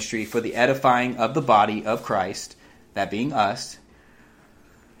the ministry, for the edifying of the body of Christ, that being us,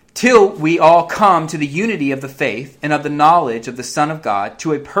 till we all come to the unity of the faith and of the knowledge of the Son of God,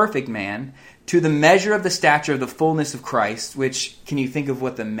 to a perfect man, to the measure of the stature of the fullness of Christ, which, can you think of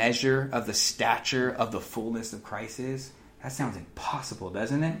what the measure of the stature of the fullness of Christ is? That sounds impossible,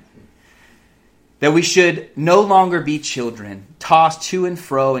 doesn't it? That we should no longer be children, tossed to and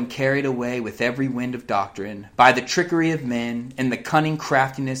fro and carried away with every wind of doctrine, by the trickery of men and the cunning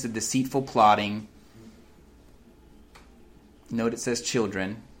craftiness of deceitful plotting. Note it says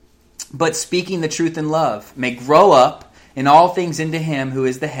children. But speaking the truth in love, may grow up in all things into him who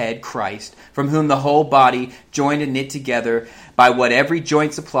is the head, Christ, from whom the whole body, joined and knit together by what every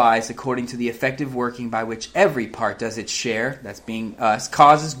joint supplies, according to the effective working by which every part does its share, that's being us,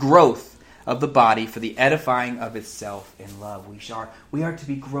 causes growth of the body for the edifying of itself in love. We are to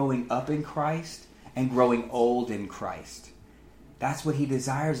be growing up in Christ and growing old in Christ. That's what he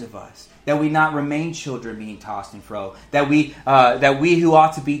desires of us. That we not remain children being tossed and fro. That we who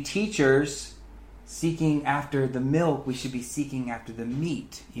ought to be teachers seeking after the milk, we should be seeking after the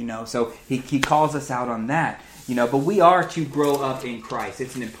meat. So he calls us out on that. But we are to grow up in Christ.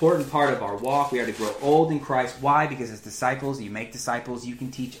 It's an important part of our walk. We are to grow old in Christ. Why? Because as disciples, you make disciples, you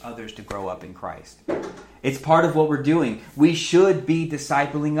can teach others to grow up in Christ. It's part of what we're doing. We should be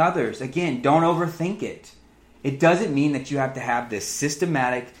discipling others. Again, don't overthink it. It doesn't mean that you have to have this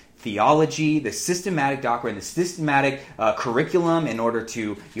systematic theology, the systematic doctrine, the systematic curriculum in order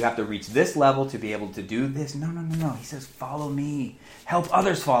to, you have to reach this level to be able to do this. No. He says, follow me. Help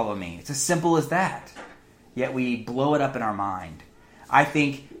others follow me. It's as simple as that. Yet we blow it up in our mind. I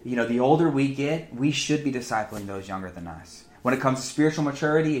think, the older we get, we should be discipling those younger than us. When it comes to spiritual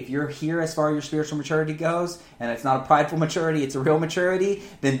maturity, if you're here as far as your spiritual maturity goes, and it's not a prideful maturity, it's a real maturity,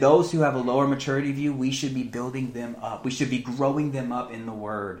 then those who have a lower maturity view, we should be building them up. We should be growing them up in the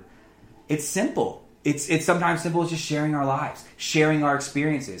Word. It's simple. It's sometimes simple as just sharing our lives, sharing our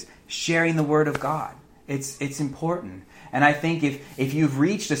experiences, sharing the Word of God. It's important. And I think if you've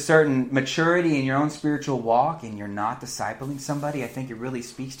reached a certain maturity in your own spiritual walk and you're not discipling somebody, I think it really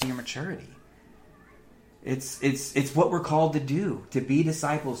speaks to your maturity. It's what we're called to do, to be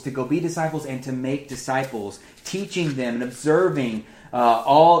disciples, to go be disciples and to make disciples, teaching them and observing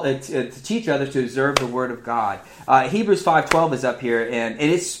to teach others to observe the Word of God. Hebrews 5:12 is up here, and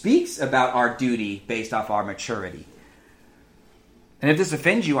it speaks about our duty based off our maturity. And if this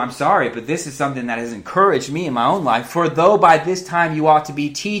offends you, I'm sorry, but this is something that has encouraged me in my own life. For though by this time you ought to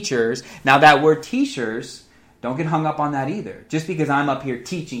be teachers, now that word teachers, don't get hung up on that either. Just because I'm up here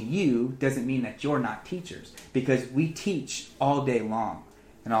teaching you doesn't mean that you're not teachers, because we teach all day long.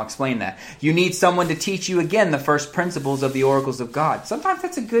 And I'll explain that. You need someone to teach you again the first principles of the oracles of God. Sometimes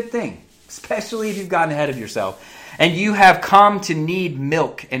that's a good thing, especially if you've gotten ahead of yourself. And you have come to need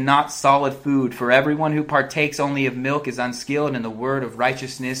milk and not solid food, for everyone who partakes only of milk is unskilled in the word of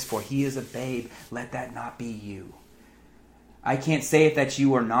righteousness, for he is a babe. Let that not be you. I can't say it that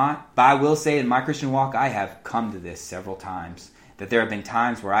you are not, but I will say in my Christian walk, I have come to this several times, that there have been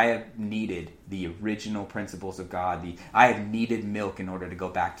times where I have needed the original principles of God. I have needed milk in order to go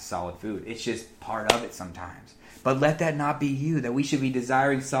back to solid food. It's just part of it sometimes. But let that not be you, that we should be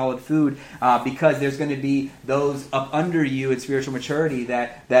desiring solid food because there's going to be those up under you in spiritual maturity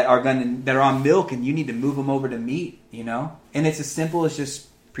that are on milk, and you need to move them over to meat, And it's as simple as just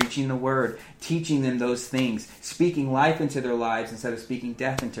preaching the Word, teaching them those things, speaking life into their lives instead of speaking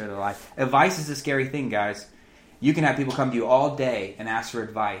death into their life. Advice is a scary thing, guys. You can have people come to you all day and ask for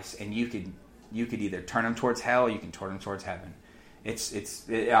advice, and you could either turn them towards hell or you can turn them towards heaven. I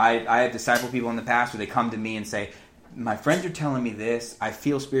have discipled people in the past where they come to me and say, my friends are telling me this. I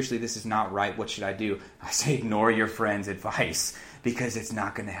feel spiritually this is not right. What should I do? I say, ignore your friend's advice because it's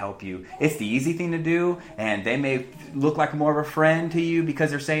not going to help you. It's the easy thing to do, and they may look like more of a friend to you because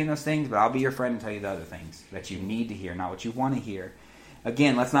they're saying those things, but I'll be your friend and tell you the other things that you need to hear, not what you want to hear.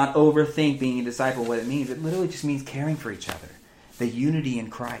 Again, let's not overthink being a disciple, what it means. It literally just means caring for each other. The unity in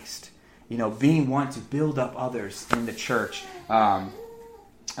Christ. Being one to build up others in the church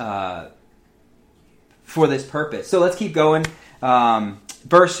for this purpose. So let's keep going.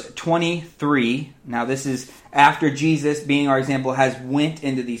 Verse 23. Now this is after Jesus, being our example, has went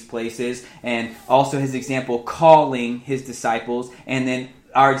into these places, and also his example calling his disciples, and then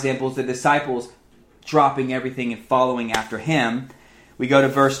our examples, the disciples dropping everything and following after him. We go to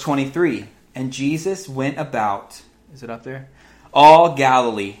verse 23. And Jesus went about, is it up there? all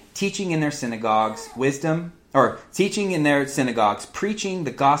Galilee, teaching in their synagogues, preaching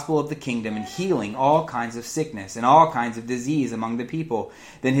the gospel of the kingdom and healing all kinds of sickness and all kinds of disease among the people.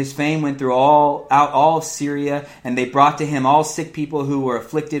 Then his fame went throughout all of Syria, and they brought to him all sick people who were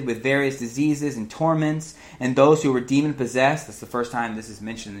afflicted with various diseases and torments, and those who were demon-possessed. That's the first time this is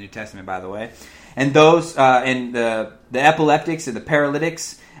mentioned in the New Testament, by the way. And those, and the epileptics and the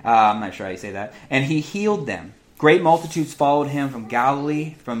paralytics, I'm not sure how you say that, and he healed them. Great multitudes followed him from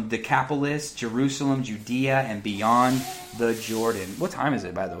Galilee, from Decapolis, Jerusalem, Judea, and beyond the Jordan. What time is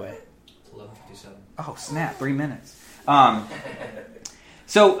it, by the way? It's 11:57. Oh, snap, 3 minutes.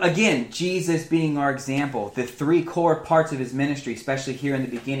 So, again, Jesus being our example, the three core parts of his ministry, especially here in the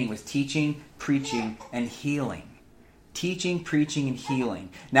beginning, was teaching, preaching, and healing. Teaching, preaching, and healing.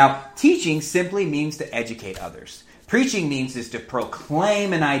 Now, teaching simply means to educate others. Preaching means is to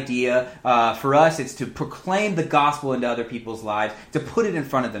proclaim an idea. For us, it's to proclaim the gospel into other people's lives, to put it in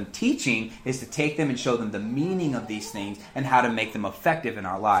front of them. Teaching is to take them and show them the meaning of these things and how to make them effective in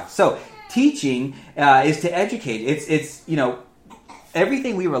our lives. So, teaching is to educate. It's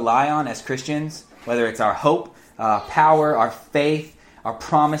everything we rely on as Christians, whether it's our hope, power, our faith, our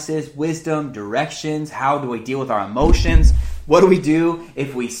promises, wisdom, directions, how do we deal with our emotions, what do we do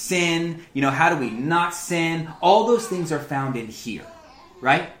if we sin, how do we not sin, all those things are found in here,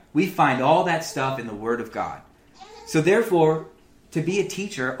 right? We find all that stuff in the Word of God. So therefore, to be a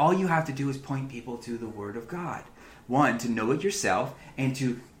teacher, all you have to do is point people to the Word of God. One, to know it yourself, and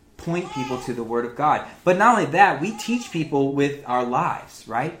to point people to the Word of God. But not only that, we teach people with our lives,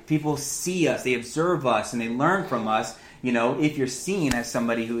 right? People see us, they observe us, and they learn from us, if you're seen as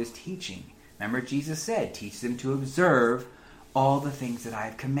somebody who is teaching. Remember, Jesus said, teach them to observe all the things that I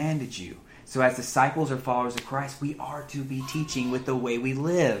have commanded you. So as disciples or followers of Christ, we are to be teaching with the way we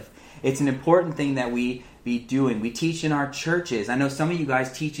live. It's an important thing that we be doing. We teach in our churches. I know some of you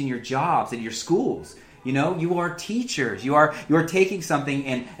guys teach in your jobs, in your schools. You are teachers. You are taking something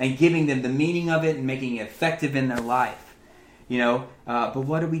and giving them the meaning of it and making it effective in their life. But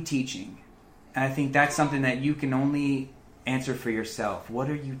what are we teaching? And I think that's something that you can only answer for yourself. What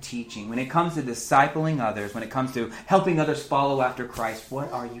are you teaching? When it comes to discipling others, when it comes to helping others follow after Christ,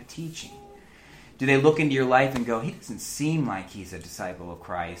 what are you teaching? Do they look into your life and go, he doesn't seem like he's a disciple of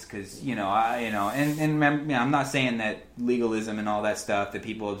Christ? Because, I'm not saying that legalism and all that stuff, that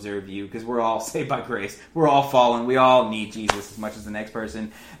people observe you, because we're all saved by grace. We're all fallen. We all need Jesus as much as the next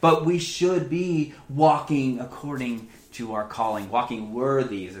person. But we should be walking according to our calling, walking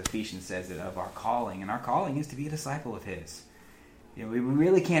worthy, as Ephesians says it, of our calling. And our calling is to be a disciple of his. We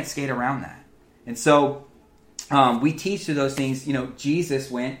really can't skate around that. And so we teach to those things.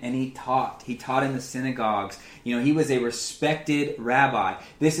 Jesus went and he taught. He taught in the synagogues. He was a respected rabbi.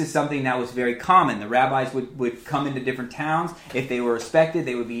 This is something that was very common. The rabbis would come into different towns. If they were respected,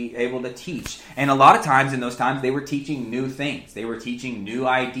 they would be able to teach. And a lot of times in those times, they were teaching new things. They were teaching new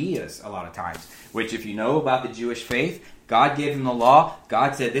ideas a lot of times, which if you know about the Jewish faith, God gave them the law.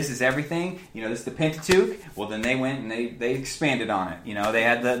 God said, this is everything. This is the Pentateuch. Well, then they went and they expanded on it. They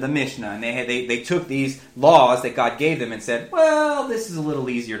had the Mishnah, and they took these laws that God gave them and said, well, this is a little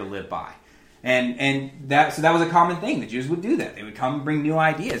easier to live by. And that was a common thing. The Jews would do that. They would come and bring new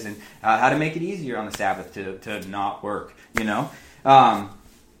ideas and how to make it easier on the Sabbath to not work.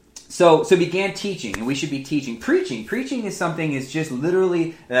 So began teaching, and we should be teaching. Preaching is something, is just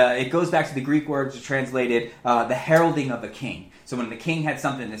literally, it goes back to the Greek words translated, the heralding of a king. So when the king had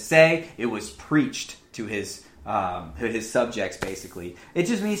something to say, it was preached to his subjects, basically. It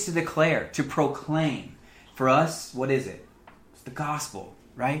just means to declare, to proclaim. For us, what is it? It's the gospel,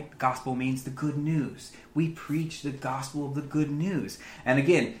 right? The gospel means the good news. We preach the gospel of the good news. And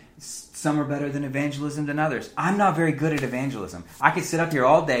again, some are better than evangelism than others. I'm not very good at evangelism. I could sit up here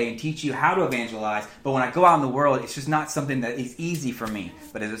all day and teach you how to evangelize, but when I go out in the world, it's just not something that is easy for me.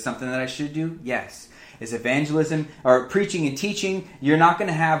 But is it something that I should do? Yes. Is evangelism or preaching and teaching? You're not going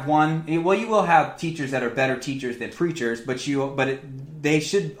to have one. Well, you will have teachers that are better teachers than preachers, but they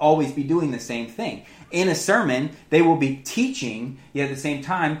should always be doing the same thing. In a sermon, they will be teaching, yet at the same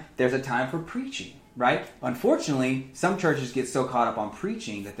time, there's a time for preaching. Right? Unfortunately, some churches get so caught up on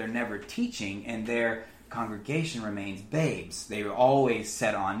preaching that they're never teaching, and their congregation remains babes. They are always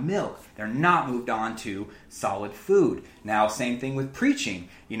set on milk. They're not moved on to solid food. Now, same thing with preaching.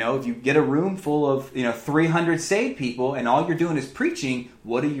 If you get a room full of 300 saved people and all you're doing is preaching,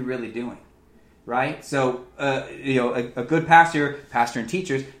 what are you really doing? Right? So, a good pastor and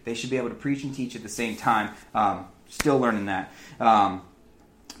teachers, they should be able to preach and teach at the same time. Still learning that.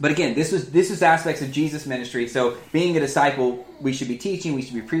 But again, this was aspects of Jesus' ministry. So being a disciple, we should be teaching, we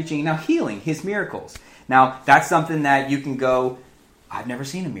should be preaching. Now healing, his miracles. Now that's something that you can go, I've never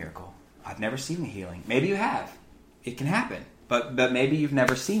seen a miracle. I've never seen a healing. Maybe you have. It can happen. But maybe you've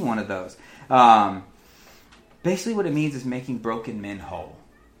never seen one of those. Basically what it means is making broken men whole.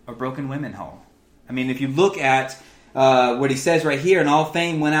 Or broken women whole. I mean, if you look at what he says right here, and all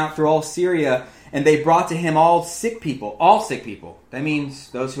fame went out through all Syria, and they brought to him all sick people. That means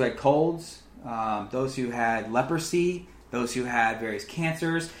those who had colds, those who had leprosy, those who had various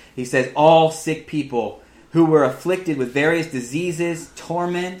cancers. He says all sick people who were afflicted with various diseases,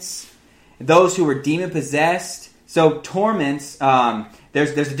 torments, those who were demon-possessed. So torments,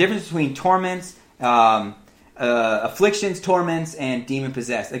 there's a difference between torments, afflictions, torments, and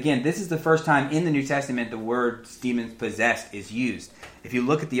demon-possessed. Again, this is the first time in the New Testament the word demon-possessed is used. If you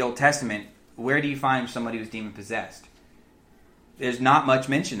look at the Old Testament, where do you find somebody who's demon-possessed? There's not much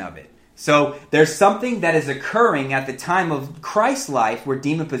mention of it. So there's something that is occurring at the time of Christ's life where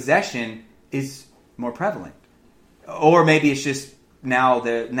demon-possession is more prevalent. Or maybe it's just now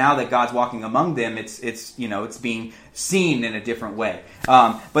that God's walking among them, it's being seen in a different way.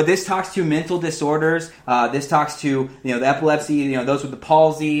 But this talks to mental disorders. This talks to the epilepsy, those with the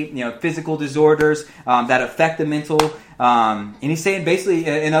palsy, physical disorders that affect the mental. And he's saying basically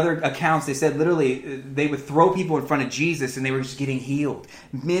in other accounts they said literally they would throw people in front of Jesus and they were just getting healed.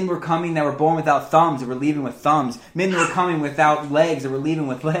 Men were coming that were born without thumbs that were leaving with thumbs. Men were coming without legs that were leaving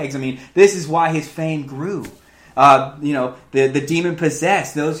with legs. I mean, this is why his fame grew. The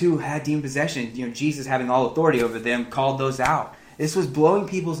demon-possessed, those who had demon possession, Jesus having all authority over them, called those out. This was blowing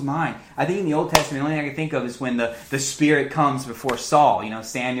people's mind. I think in the Old Testament, the only thing I can think of is when the Spirit comes before Saul,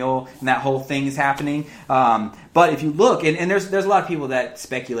 Samuel, and that whole thing is happening. But if you look, and there's a lot of people that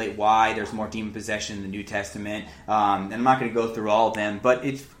speculate why there's more demon possession in the New Testament, and I'm not going to go through all of them, but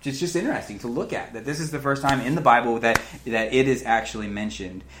it's just interesting to look at, that this is the first time in the Bible that it is actually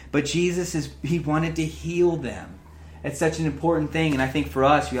mentioned. But Jesus, he wanted to heal them. It's such an important thing, and I think for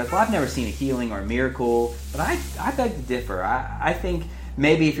us, you're like, well, I've never seen a healing or a miracle, but I beg to differ. I think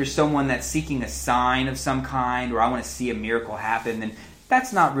maybe if you're someone that's seeking a sign of some kind, or I want to see a miracle happen, then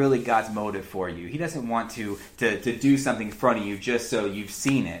that's not really God's motive for you. He doesn't want to do something in front of you just so you've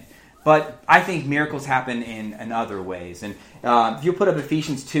seen it. But I think miracles happen in other ways. And if you put up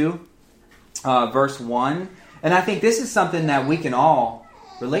Ephesians 2, verse 1, and I think this is something that we can all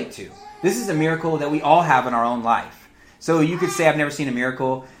relate to. This is a miracle that we all have in our own life. So you could say, I've never seen a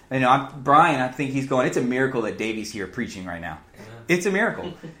miracle. Brian, I think he's going, it's a miracle that Davey's here preaching right now. Yeah. It's a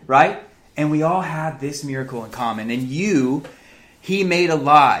miracle, right? And we all have this miracle in common. And he made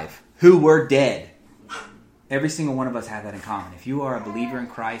alive who were dead. Every single one of us have that in common. If you are a believer in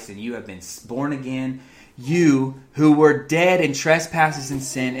Christ and you have been born again, you who were dead in trespasses and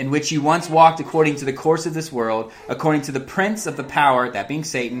sin, in which you once walked according to the course of this world, according to the prince of the power, that being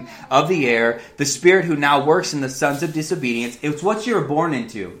Satan, of the air, the spirit who now works in the sons of disobedience. It's what you were born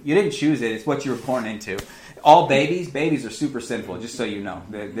into. You didn't choose it. It's what you were born into. All babies are super sinful, just so you know.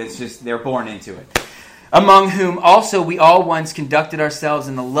 They're born into it. Among whom also we all once conducted ourselves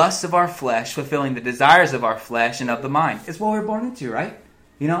in the lusts of our flesh, fulfilling the desires of our flesh and of the mind. It's what we're born into, right?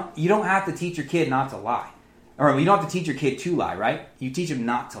 You don't have to teach your kid not to lie. Or you don't have to teach your kid to lie, right? You teach him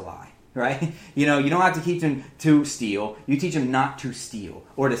not to lie, right? You don't have to teach him to steal. You teach him not to steal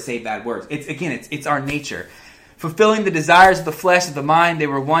or to say bad words. It's our nature. Fulfilling the desires of the flesh of the mind, they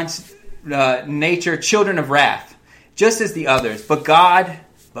were once nature, children of wrath, just as the others. But God,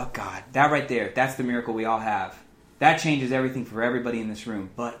 that right there, that's the miracle we all have. That changes everything for everybody in this room.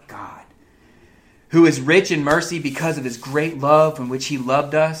 But God, who is rich in mercy because of his great love in which he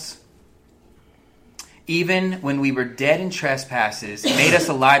loved us, even when we were dead in trespasses, made us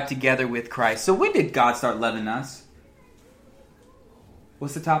alive together with Christ. So when did God start loving us?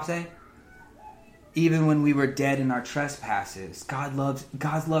 What's the top say? Even when we were dead in our trespasses.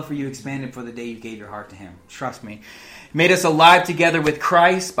 God's love for you expanded for the day you gave your heart to him. Trust me. Made us alive together with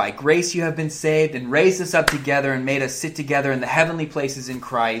Christ. By grace you have been saved, and raised us up together and made us sit together in the heavenly places in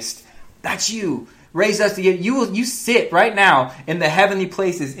Christ. That's you. Raised us together. You sit right now in the heavenly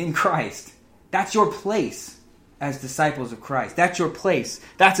places in Christ. That's your place as disciples of Christ. That's your place.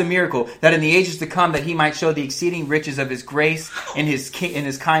 That's a miracle. That in the ages to come, that he might show the exceeding riches of his grace and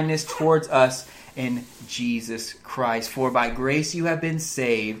his kindness towards us in Jesus Christ. For by grace you have been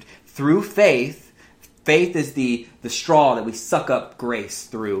saved through faith. Faith is the straw that we suck up grace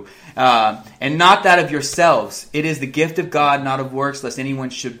through. And not that of yourselves. It is the gift of God, not of works, lest anyone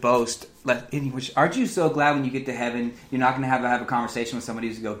should boast. Aren't you so glad when you get to heaven, you're not going to have a conversation with somebody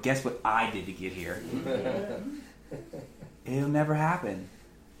who's going to go, guess what I did to get here? It'll never happen.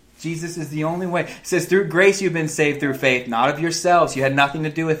 Jesus is the only way. It says, through grace you've been saved through faith, not of yourselves. You had nothing to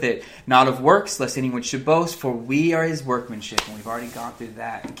do with it. Not of works, lest anyone should boast, for we are his workmanship. And we've already gone through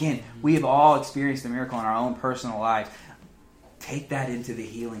that. Again, we have all experienced the miracle in our own personal lives. Take that into the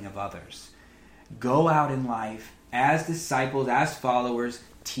healing of others. Go out in life as disciples, as followers,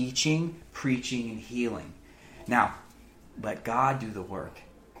 teaching, preaching, and healing. Now, let God do the work.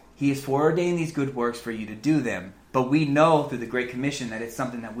 He has foreordained these good works for you to do them. But we know through the Great Commission that it's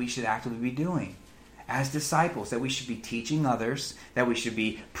something that we should actively be doing as disciples, that we should be teaching others, that we should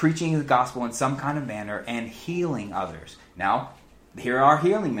be preaching the gospel in some kind of manner and healing others. Now, here are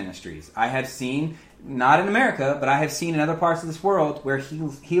healing ministries. I have seen, not in America, but I have seen in other parts of this world where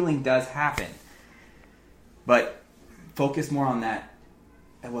healing does happen. But focus more on that,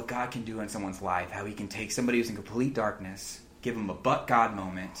 and what God can do in someone's life, how he can take somebody who's in complete darkness, give them a but God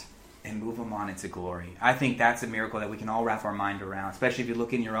moment, and move them on into glory. I think that's a miracle that we can all wrap our mind around, especially if you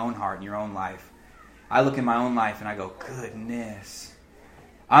look in your own heart and your own life. I look in my own life and I go, goodness.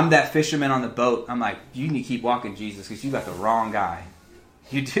 I'm that fisherman on the boat. I'm like, you need to keep walking, Jesus, because you got the wrong guy.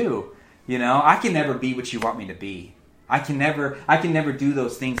 You do. You know, I can never be what you want me to be. I can never do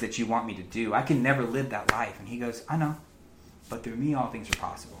those things that you want me to do. I can never live that life. And he goes, I know. But through me, all things are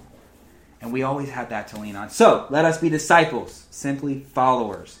possible. And we always have that to lean on. So, let us be disciples, simply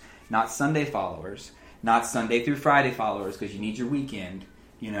followers. Not Sunday followers, not Sunday through Friday followers, because you need your weekend.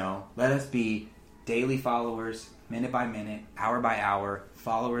 You know, let us be daily followers, minute by minute, hour by hour,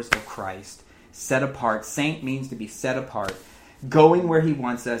 followers of Christ, set apart. Saint means to be set apart, going where he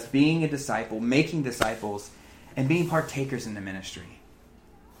wants us, being a disciple, making disciples, and being partakers in the ministry.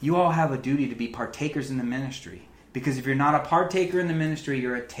 You all have a duty to be partakers in the ministry, because if you're not a partaker in the ministry,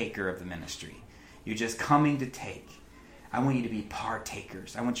 you're a taker of the ministry. You're just coming to take. I want you to be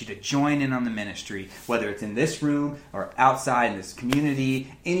partakers. I want you to join in on the ministry, whether it's in this room or outside in this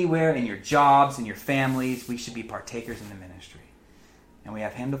community, anywhere, in your jobs, in your families. We should be partakers in the ministry. And we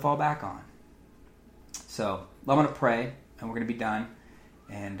have him to fall back on. So, I'm going to pray, and we're going to be done.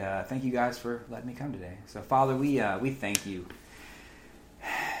 And thank you guys for letting me come today. So, Father, we thank you.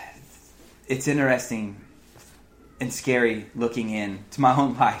 It's interesting and scary looking into my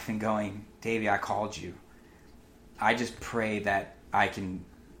own life and going, Davey, I called you. I just pray that I can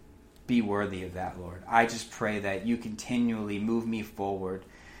be worthy of that, Lord. I just pray that you continually move me forward.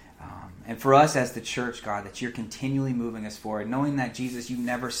 And for us as the church, God, that you're continually moving us forward, knowing that, Jesus, you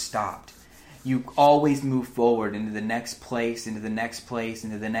never stopped. You always move forward into the next place, into the next place,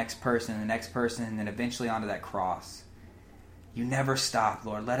 into the next person, and then eventually onto that cross. You never stop,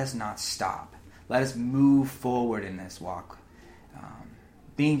 Lord. Let us not stop. Let us move forward in this walk.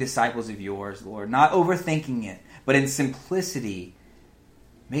 Being disciples of yours, Lord. Not overthinking it, but in simplicity,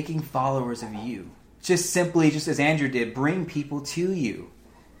 making followers of you. Just simply, just as Andrew did, bring people to you.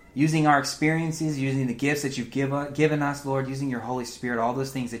 Using our experiences, using the gifts that you've given us, Lord, using your Holy Spirit, all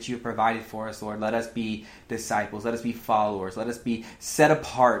those things that you have provided for us, Lord. Let us be disciples. Let us be followers. Let us be set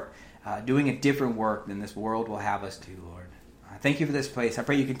apart, doing a different work than this world will have us do, Lord. Thank you for this place. I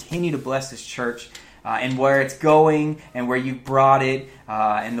pray you continue to bless this church and where it's going and where you brought it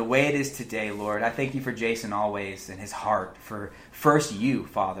and the way it is today, Lord. I thank you for Jason always and his heart for first you,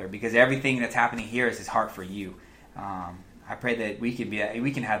 Father, because everything that's happening here is his heart for you. I pray that we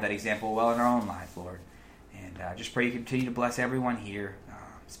can have that example well in our own life, Lord. And I just pray you continue to bless everyone here,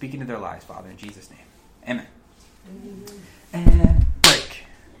 speaking to their lives, Father, in Jesus' name. Amen. And break.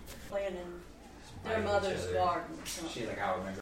 Playing in their mother's garden. She's like, I remember.